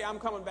third day I'm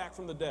coming back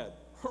from the dead.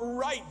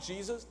 Right,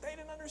 Jesus. They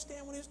didn't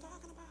understand what he was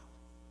talking about.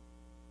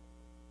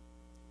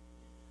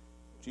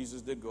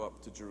 Jesus did go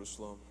up to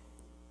Jerusalem,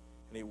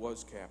 and he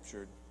was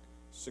captured.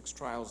 6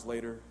 trials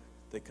later,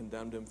 they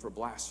condemned him for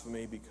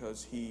blasphemy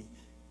because he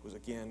was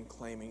again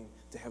claiming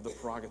to have the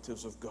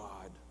prerogatives of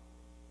God.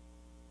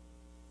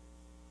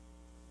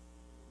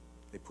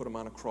 They put him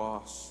on a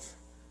cross.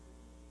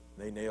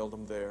 They nailed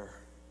him there.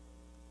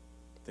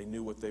 They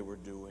knew what they were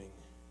doing.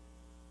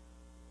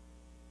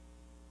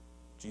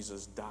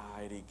 Jesus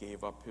died. He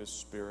gave up his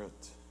spirit.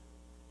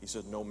 He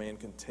said, no man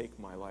can take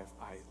my life.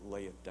 I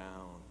lay it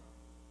down.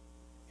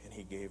 And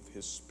he gave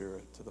his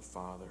spirit to the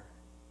Father.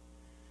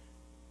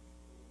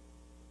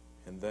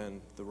 And then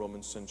the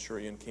Roman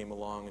centurion came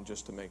along and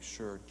just to make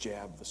sure,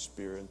 jabbed the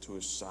spear into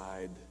his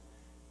side,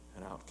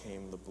 and out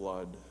came the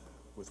blood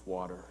with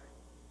water.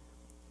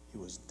 He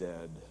was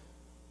dead.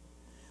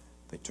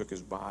 They took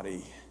his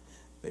body,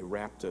 they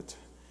wrapped it,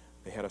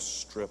 they had a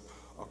strip,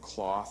 a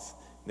cloth,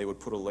 and they would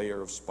put a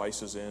layer of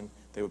spices in,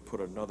 they would put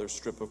another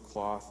strip of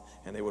cloth,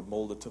 and they would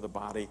mold it to the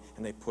body,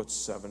 and they put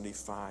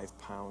 75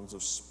 pounds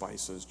of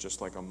spices,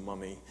 just like a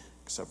mummy,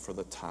 except for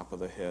the top of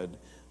the head.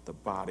 The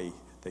body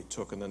they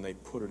took, and then they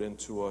put it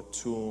into a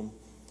tomb,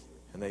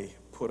 and they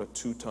put a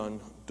 2-ton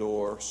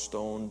door,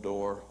 stone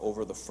door,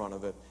 over the front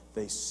of it.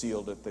 They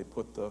sealed it. They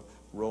put the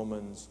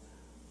Romans'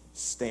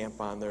 stamp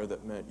on there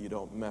that meant you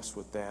don't mess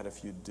with that.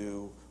 If you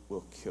do,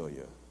 we'll kill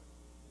you.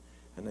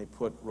 And they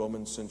put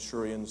Roman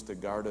centurions to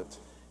guard it.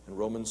 And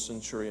Roman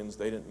centurions,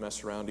 they didn't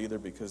mess around either,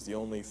 because the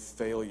only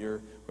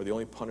failure, or the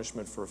only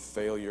punishment for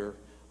failure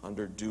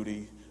under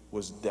duty,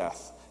 was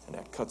death. And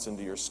that cuts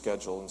into your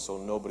schedule, and so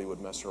nobody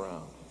would mess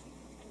around.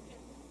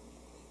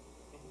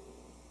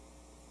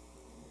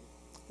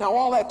 Now,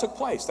 all that took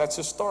place. That's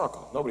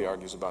historical. Nobody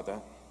argues about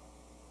that.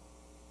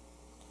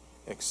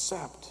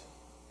 Except,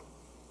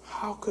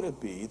 how could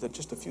it be that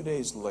just a few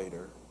days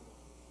later,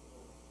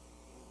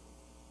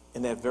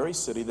 in that very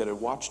city that had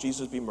watched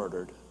Jesus be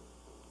murdered,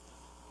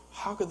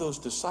 how could those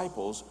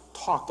disciples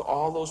talk to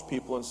all those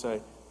people and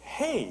say,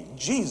 hey,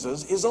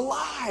 Jesus is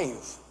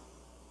alive.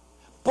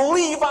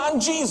 Believe on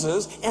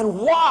Jesus. And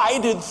why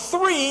did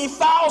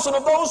 3,000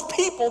 of those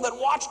people that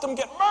watched him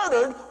get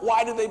murdered,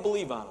 why did they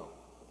believe on him?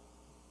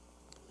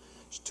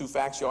 There's 2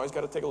 facts you always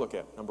got to take a look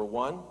at. Number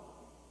 1,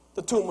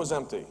 the tomb was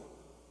empty.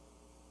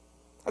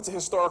 That's a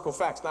historical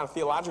fact. It's not a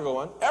theological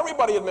one.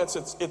 Everybody admits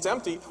it's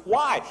empty.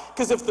 Why?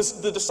 Because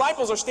if the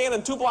disciples are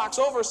standing 2 blocks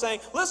over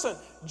saying, listen,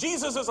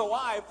 Jesus is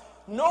alive,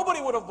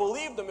 nobody would have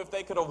believed them if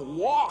they could have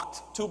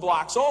walked 2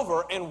 blocks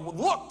over and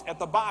looked at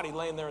the body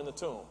laying there in the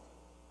tomb.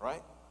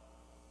 Right?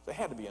 They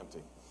had to be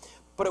empty.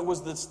 But it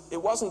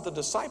wasn't the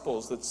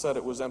disciples that said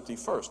it was empty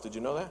first. Did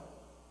you know that?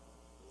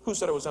 Who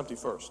said it was empty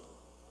first?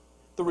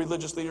 The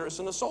religious leaders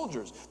and the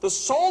soldiers. The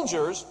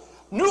soldiers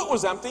knew it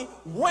was empty,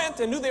 went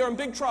and knew they were in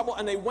big trouble,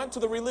 and they went to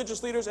the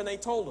religious leaders and they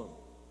told them.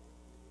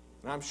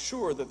 And I'm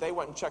sure that they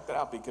went and checked it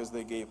out because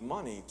they gave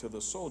money to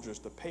the soldiers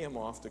to pay them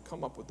off to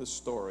come up with this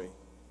story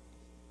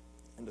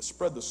and to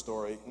spread the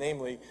story,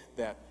 namely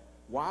that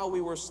while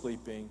we were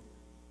sleeping,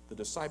 the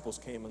disciples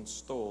came and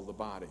stole the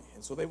body.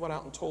 And so they went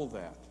out and told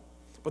that.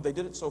 But they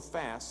did it so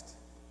fast,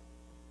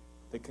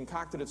 they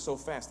concocted it so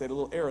fast, they had a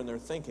little error in their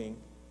thinking.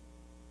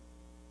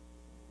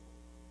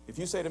 If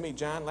you say to me,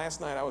 John,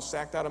 last night I was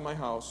sacked out of my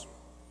house,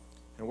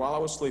 and while I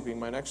was sleeping,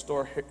 my next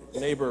door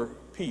neighbor,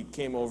 Pete,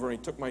 came over and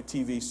he took my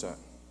TV set.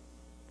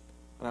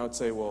 And I would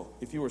say, well,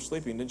 if you were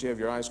sleeping, didn't you have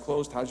your eyes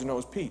closed? How'd you know it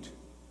was Pete?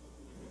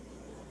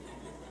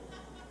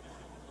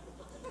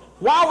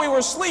 While we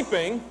were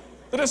sleeping,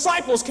 the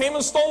disciples came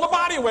and stole the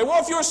body away.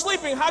 Well, if you were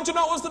sleeping, how'd you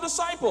know it was the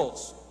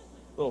disciples?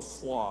 Little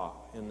flaw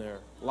in their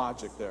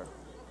logic there.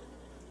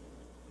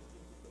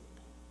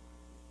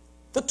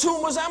 The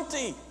tomb was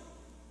empty.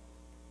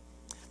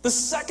 The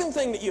second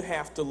thing that you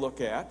have to look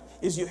at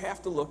is you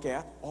have to look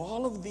at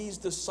all of these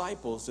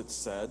disciples, it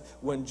said,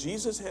 when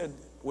Jesus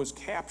was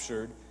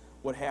captured,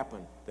 what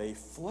happened? They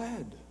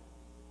fled.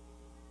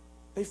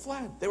 They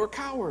fled. They were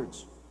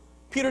cowards.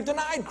 Peter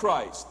denied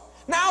Christ.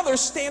 Now they're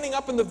standing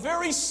up in the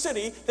very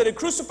city that had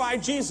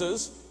crucified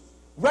Jesus,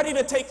 ready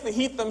to take the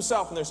heat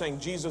themselves, and they're saying,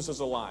 Jesus is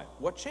alive.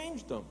 What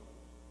changed them?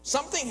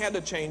 Something had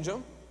to change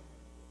them.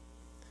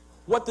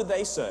 What did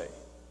they say?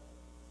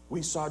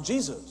 We saw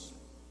Jesus.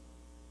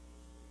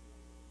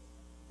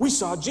 We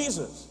saw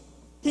Jesus.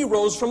 He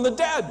rose from the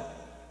dead.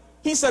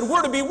 He said,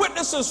 we're to be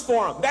witnesses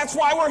for him. That's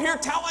why we're here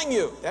telling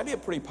you. That'd be a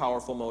pretty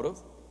powerful motive.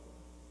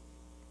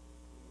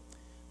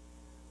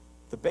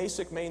 The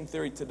basic main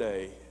theory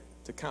today,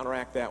 to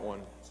counteract that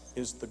one,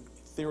 is the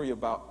theory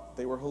about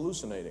they were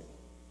hallucinating.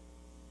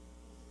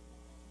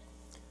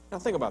 Now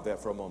think about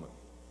that for a moment.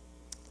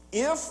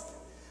 If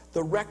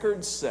The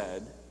record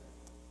said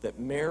that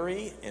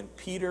Mary and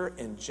Peter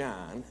and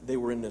John, they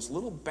were in this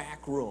little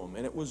back room,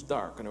 and it was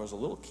dark, and there was a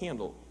little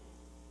candle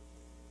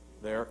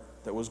there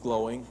that was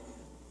glowing,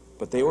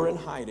 but they were in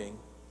hiding,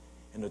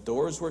 and the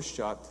doors were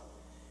shut,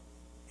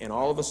 and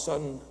all of a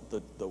sudden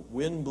the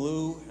wind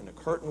blew, and the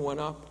curtain went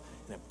up,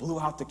 and it blew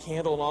out the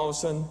candle, and all of a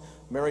sudden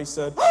Mary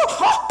said,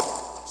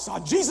 "Oh, saw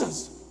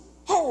Jesus!"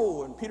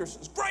 Oh, and Peter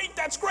says, "Great,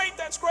 that's great,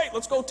 that's great.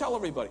 Let's go tell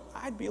everybody."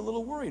 I'd be a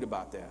little worried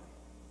about that.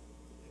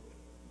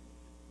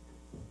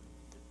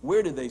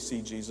 Where did they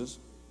see Jesus?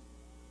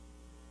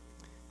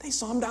 They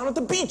saw him down at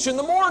the beach in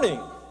the morning.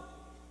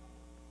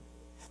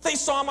 They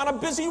saw him on a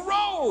busy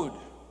road.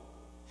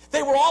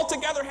 They were all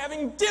together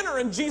having dinner,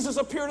 and Jesus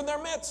appeared in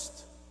their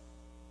midst.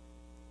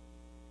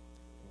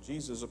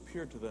 Jesus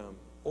appeared to them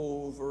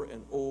over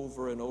and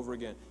over and over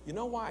again. You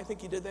know why I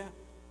think he did that?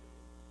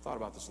 I thought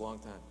about this a long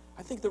time.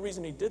 I think the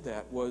reason he did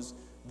that was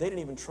they didn't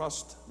even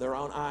trust their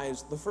own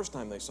eyes the first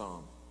time they saw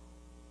him.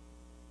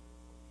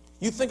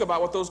 You think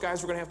about what those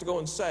guys were going to have to go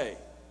and say.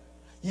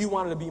 You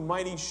wanted to be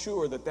mighty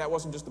sure that that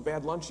wasn't just a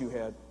bad lunch you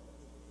had.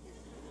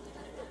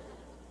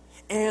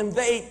 And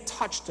they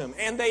touched him,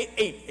 and they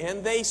ate,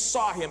 and they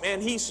saw him,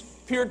 and he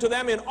appeared to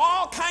them in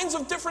all kinds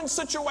of different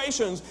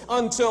situations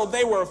until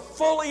they were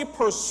fully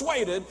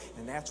persuaded,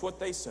 and that's what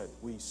they said.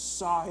 We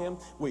saw him,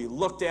 we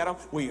looked at him,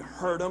 we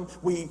heard him,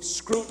 we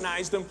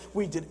scrutinized him,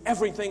 we did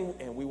everything,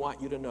 and we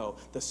want you to know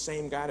the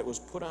same guy that was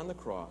put on the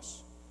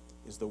cross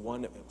is the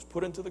one that was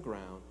put into the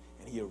ground,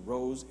 and he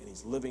arose, and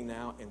he's living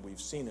now, and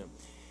we've seen him.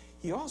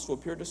 He also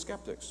appeared to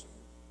skeptics.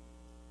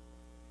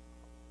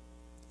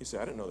 You say,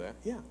 "I didn't know that."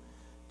 Yeah.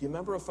 Do you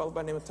remember a fellow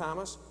by the name of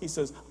Thomas? He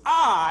says,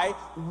 "I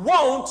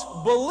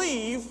won't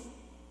believe."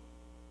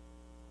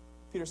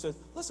 Peter says,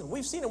 "Listen,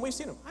 we've seen him, we've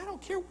seen him." "I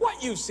don't care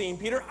what you've seen,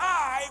 Peter.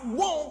 I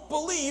won't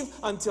believe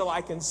until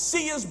I can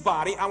see his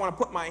body. I want to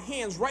put my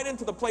hands right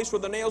into the place where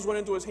the nails went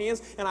into his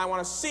hands, and I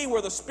want to see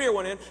where the spear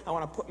went in. I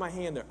want to put my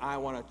hand there. I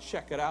want to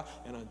check it out,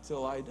 and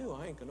until I do,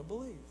 I ain't going to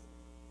believe."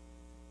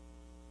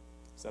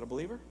 Is that a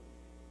believer?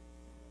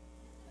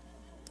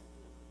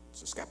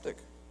 It's a skeptic.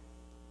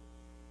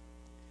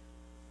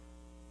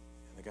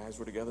 And the guys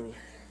were together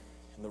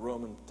in the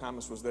room, and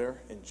Thomas was there,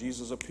 and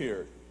Jesus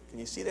appeared. Can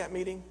you see that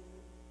meeting?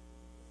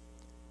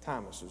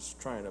 Thomas is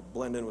trying to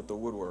blend in with the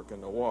woodwork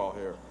and the wall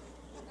here.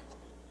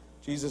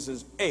 Jesus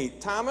says, "Hey,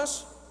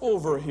 Thomas,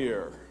 over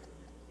here.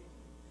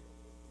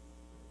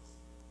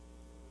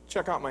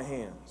 Check out my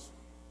hands.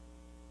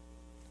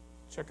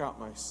 Check out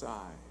my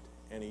side."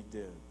 And he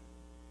did.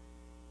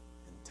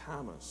 And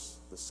Thomas,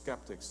 the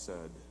skeptic,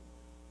 said,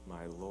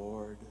 "My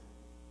Lord,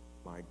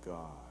 my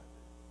God."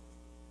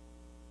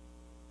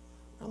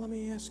 Now let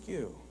me ask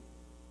you.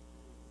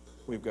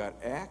 We've got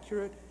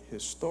accurate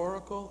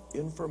historical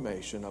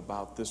information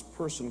about this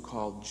person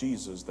called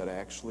Jesus that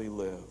actually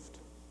lived.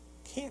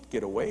 Can't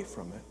get away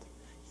from it.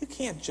 You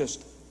can't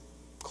just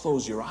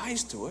close your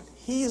eyes to it.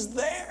 He's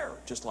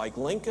there, just like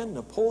Lincoln,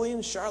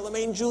 Napoleon,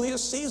 Charlemagne,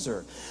 Julius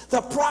Caesar.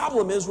 The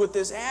problem is with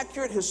this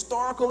accurate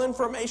historical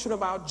information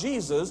about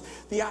Jesus,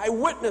 the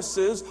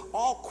eyewitnesses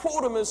all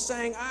quote him as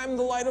saying, "I'm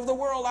the light of the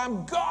world,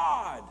 I'm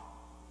God."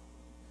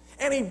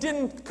 And he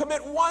didn't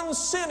commit one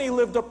sin. He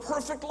lived a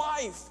perfect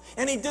life.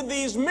 And he did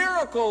these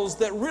miracles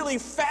that really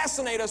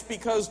fascinate us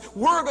because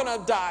we're going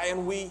to die,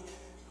 and we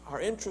are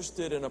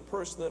interested in a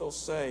person that'll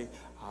say,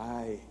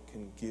 "I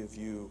can give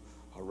you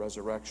a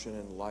resurrection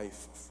and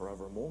life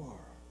forevermore.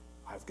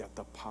 I've got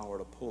the power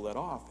to pull that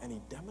off," and he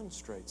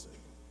demonstrates it.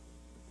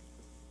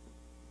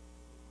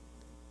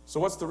 So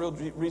what's the real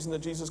reason that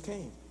Jesus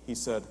came? He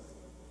said,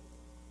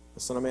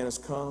 "The Son of Man has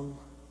come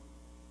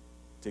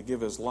to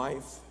give his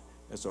life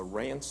as a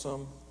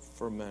ransom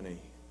for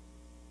many."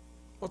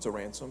 What's a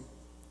ransom?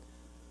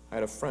 I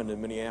had a friend in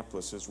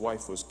Minneapolis. His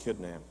wife was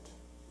kidnapped.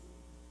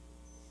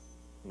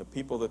 And the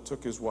people that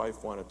took his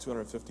wife wanted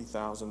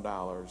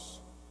 $250,000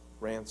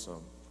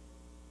 ransom.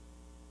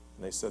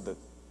 And they said that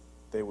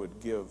they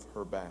would give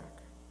her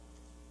back.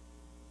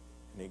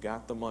 And he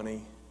got the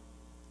money,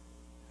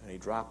 and he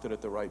dropped it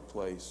at the right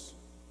place,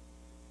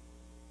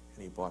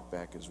 and he bought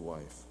back his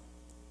wife.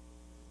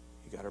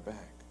 He got her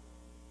back.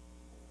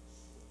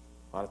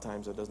 A lot of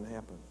times that doesn't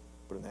happen,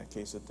 but in that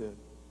case it did.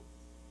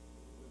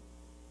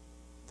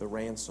 The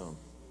ransom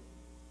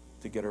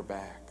to get her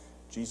back.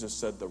 Jesus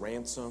said, "The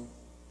ransom,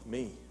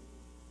 me.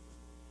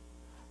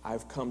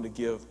 I've come to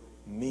give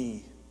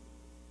me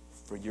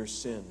for your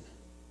sin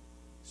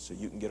so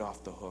you can get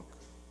off the hook.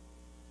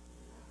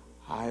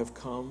 I have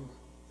come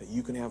that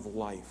you can have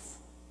life,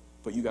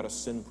 but you got a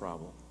sin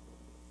problem."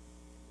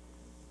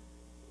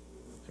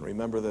 And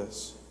remember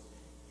this,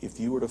 if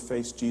you were to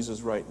face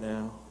Jesus right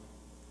now,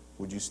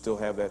 would you still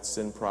have that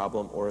sin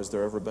problem, or has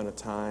there ever been a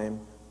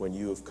time when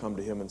you have come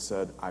to him and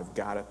said, "I've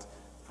got it,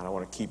 I don't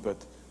want to keep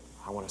it.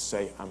 I want to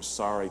say, I'm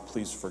sorry,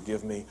 please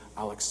forgive me.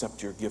 I'll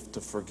accept your gift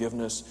of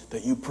forgiveness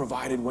that you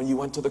provided when you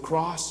went to the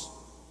cross"?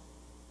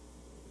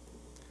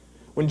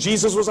 When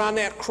Jesus was on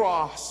that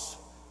cross,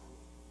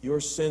 your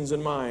sins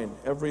and mine,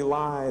 every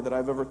lie that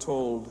I've ever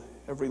told,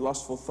 every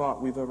lustful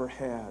thought we've ever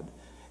had,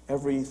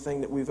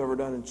 everything that we've ever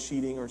done in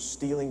cheating or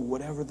stealing,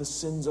 whatever the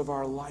sins of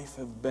our life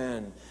have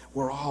been,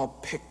 were all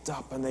picked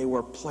up and they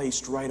were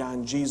placed right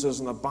on Jesus.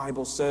 And the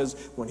Bible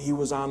says when he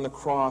was on the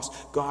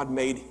cross, God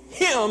made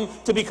him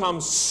to become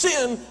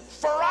sin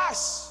for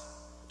us,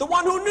 the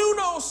one who knew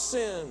no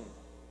sin.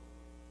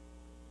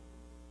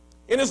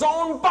 In his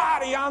own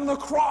body on the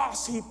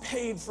cross, he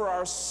paid for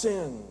our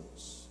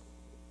sins.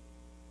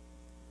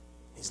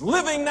 He's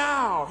living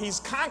now. He's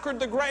conquered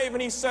the grave,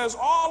 and he says,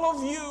 all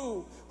of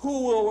you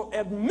who will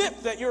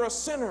admit that you're a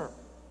sinner,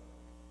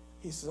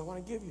 he says, I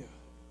want to give you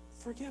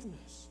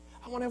forgiveness.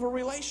 I want to have a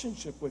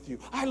relationship with you.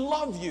 I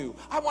love you.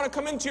 I want to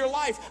come into your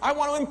life. I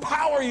want to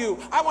empower you.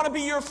 I want to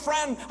be your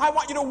friend. I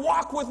want you to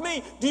walk with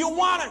me. Do you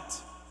want it?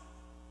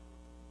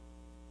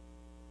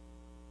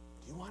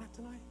 Do you want it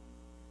tonight?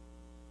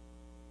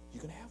 You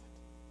can have it.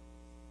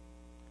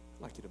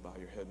 I'd like you to bow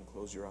your head and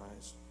close your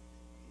eyes.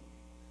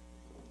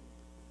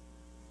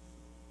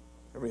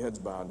 Every head's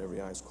bowed and every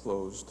eye's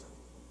closed.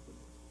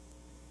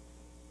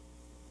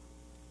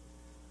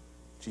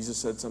 Jesus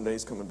said someday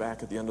he's coming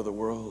back at the end of the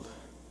world,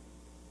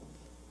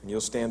 and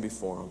you'll stand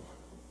before him.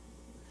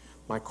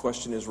 My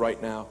question is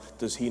right now,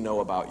 does he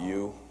know about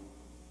you?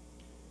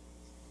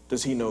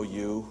 Does he know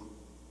you?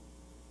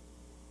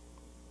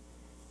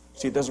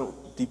 See, it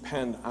doesn't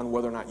depend on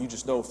whether or not you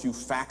just know a few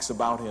facts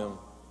about him.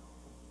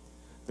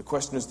 The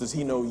question is, does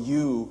he know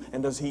you?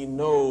 And does he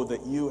know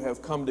that you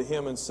have come to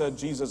him and said,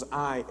 Jesus,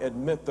 I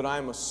admit that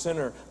I'm a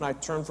sinner, and I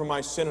turn from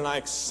my sin, and I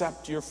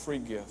accept your free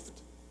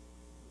gift.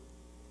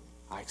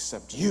 I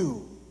accept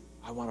you.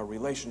 I want a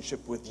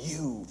relationship with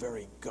you,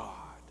 very God.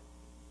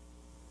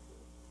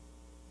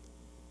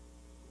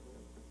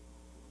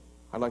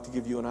 I'd like to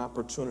give you an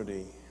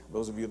opportunity,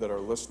 those of you that are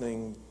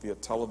listening via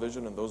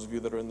television and those of you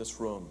that are in this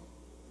room.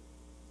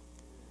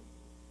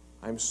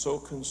 I'm so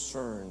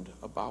concerned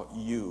about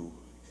you.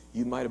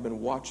 You might have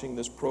been watching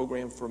this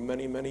program for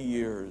many, many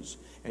years,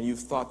 and you've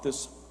thought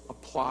this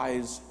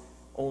applies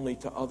only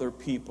to other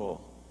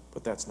people,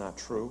 but that's not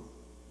true.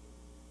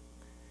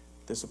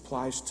 This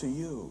applies to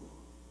you.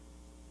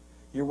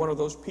 You're one of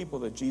those people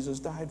that Jesus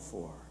died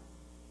for.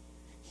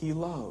 He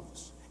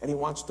loves, and he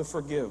wants to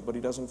forgive, but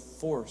he doesn't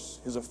force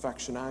his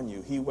affection on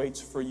you. He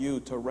waits for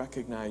you to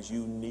recognize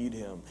you need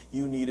him,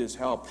 you need his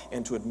help,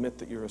 and to admit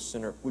that you're a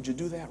sinner. Would you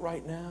do that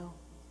right now?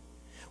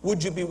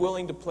 Would you be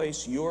willing to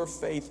place your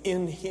faith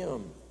in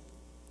him?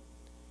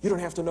 You don't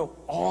have to know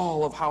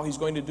all of how he's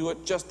going to do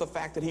it, just the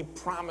fact that he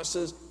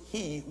promises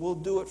he will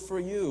do it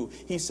for you.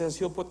 He says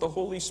he'll put the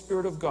Holy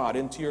Spirit of God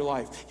into your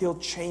life. He'll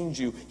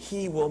change you.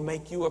 He will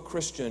make you a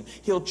Christian.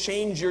 He'll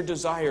change your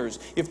desires.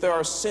 If there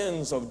are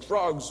sins of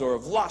drugs or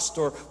of lust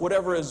or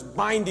whatever is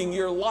binding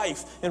your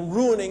life and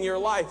ruining your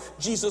life,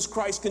 Jesus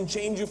Christ can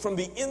change you from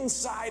the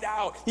inside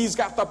out. He's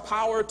got the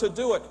power to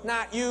do it.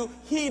 Not you,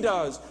 he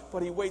does.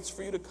 But he waits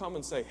for you to come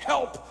and say,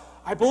 help,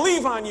 I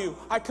believe on you.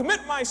 I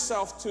commit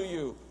myself to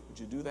you. Would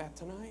you do that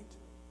tonight?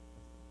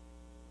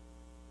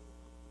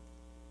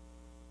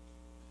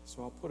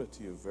 So I'll put it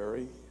to you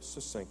very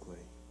succinctly.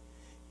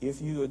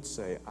 If you would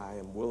say, I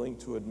am willing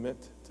to admit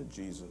to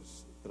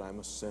Jesus that I'm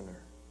a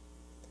sinner,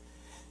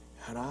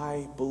 and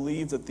I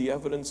believe that the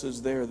evidence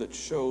is there that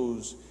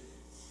shows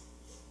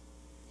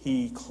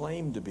he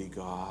claimed to be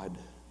God,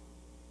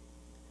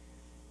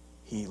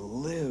 he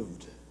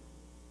lived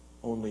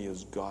only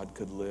as God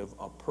could live,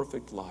 a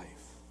perfect life.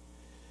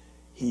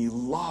 He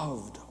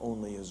loved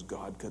only as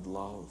God could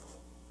love,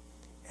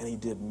 and he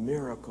did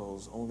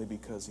miracles only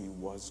because he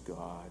was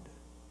God.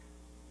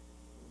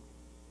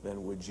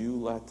 Then would you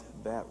let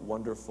that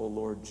wonderful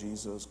Lord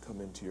Jesus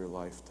come into your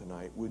life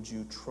tonight? Would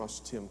you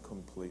trust him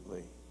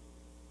completely?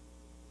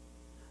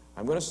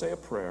 I'm going to say a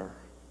prayer,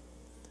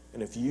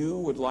 and if you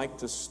would like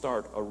to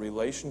start a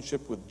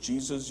relationship with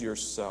Jesus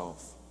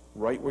yourself,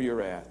 right where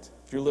you're at,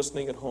 if you're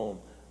listening at home,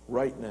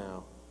 right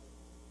now,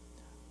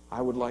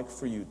 I would like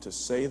for you to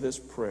say this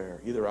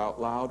prayer, either out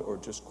loud or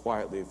just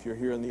quietly. If you're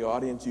here in the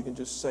audience, you can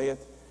just say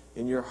it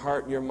in your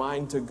heart and your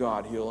mind to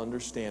God. He'll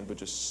understand, but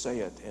just say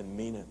it and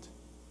mean it.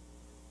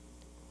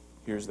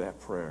 Here's that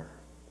prayer.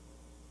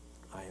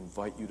 I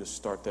invite you to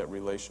start that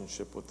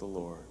relationship with the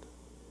Lord.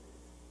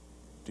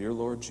 Dear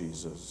Lord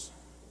Jesus,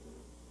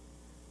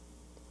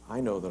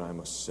 I know that I'm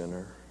a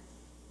sinner.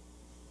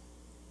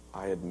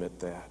 I admit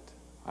that.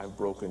 I've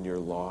broken your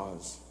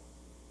laws.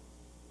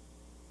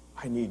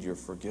 I need your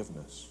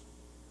forgiveness.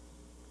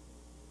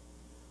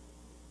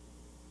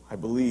 I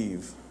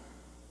believe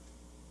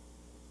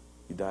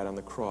you died on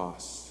the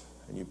cross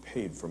and you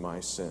paid for my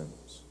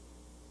sins.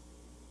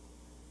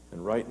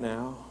 And right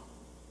now,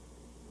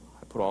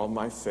 I put all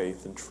my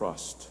faith and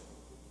trust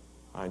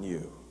on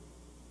you.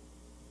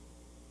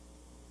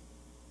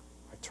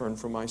 I turn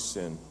from my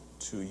sin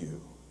to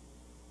you.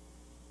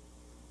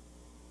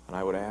 And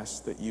I would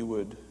ask that you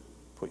would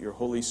put your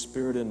Holy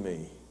Spirit in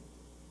me,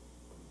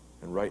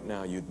 and right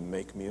now you'd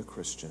make me a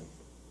Christian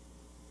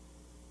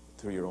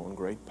through your own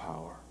great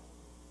power.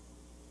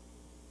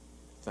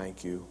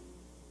 Thank you.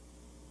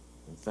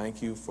 And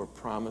thank you for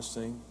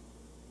promising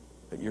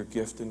that your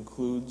gift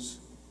includes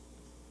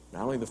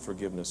not only the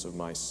forgiveness of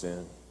my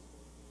sin,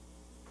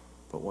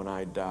 but when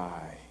I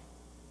die,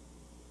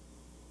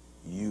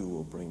 you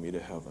will bring me to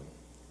heaven.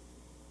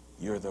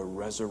 You're the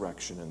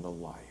resurrection and the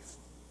life.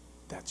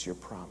 That's your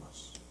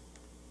promise.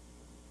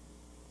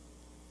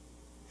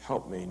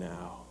 Help me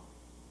now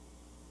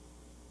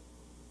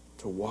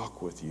to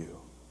walk with you,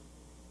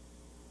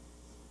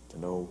 to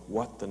know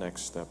what the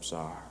next steps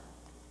are.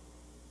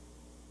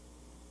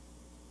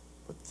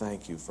 But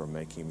thank you for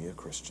making me a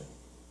Christian.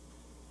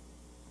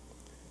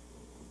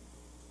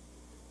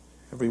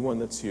 Everyone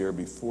that's here,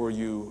 before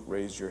you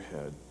raise your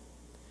head,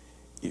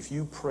 if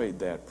you prayed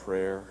that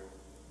prayer,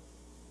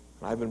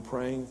 and I've been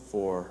praying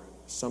for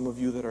some of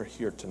you that are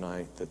here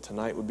tonight, that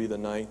tonight would be the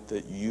night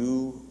that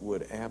you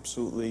would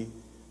absolutely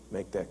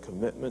make that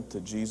commitment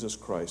to Jesus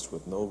Christ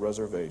with no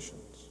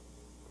reservations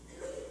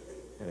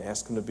and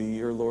ask Him to be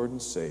your Lord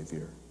and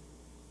Savior.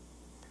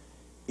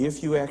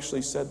 If you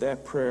actually said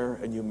that prayer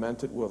and you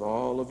meant it with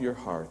all of your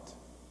heart,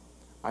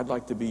 I'd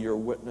like to be your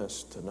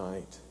witness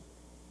tonight.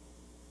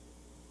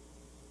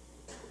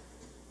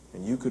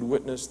 And you could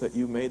witness that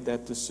you made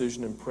that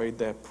decision and prayed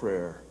that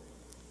prayer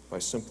by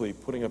simply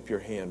putting up your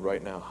hand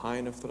right now, high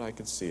enough that I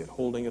could see it,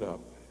 holding it up,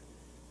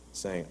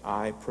 saying,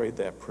 I prayed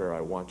that prayer. I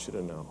want you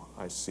to know.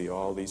 I see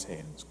all these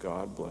hands.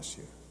 God bless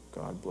you.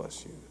 God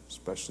bless you.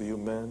 Especially you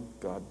men,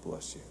 God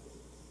bless you.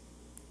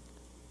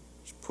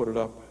 Just put it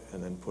up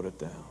and then put it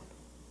down.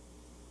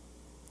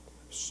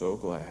 So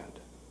glad.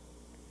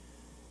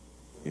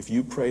 If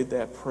you prayed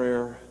that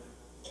prayer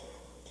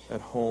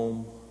at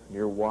home, and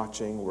you're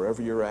watching,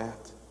 wherever you're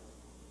at,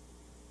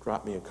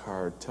 drop me a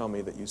card. Tell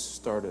me that you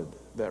started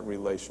that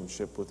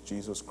relationship with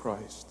Jesus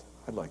Christ.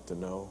 I'd like to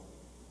know.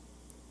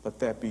 Let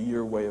that be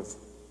your way of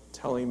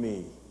telling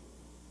me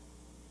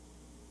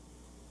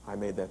I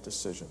made that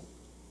decision.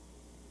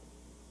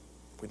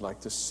 We'd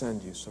like to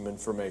send you some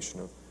information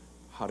of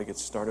how to get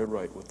started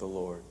right with the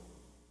Lord.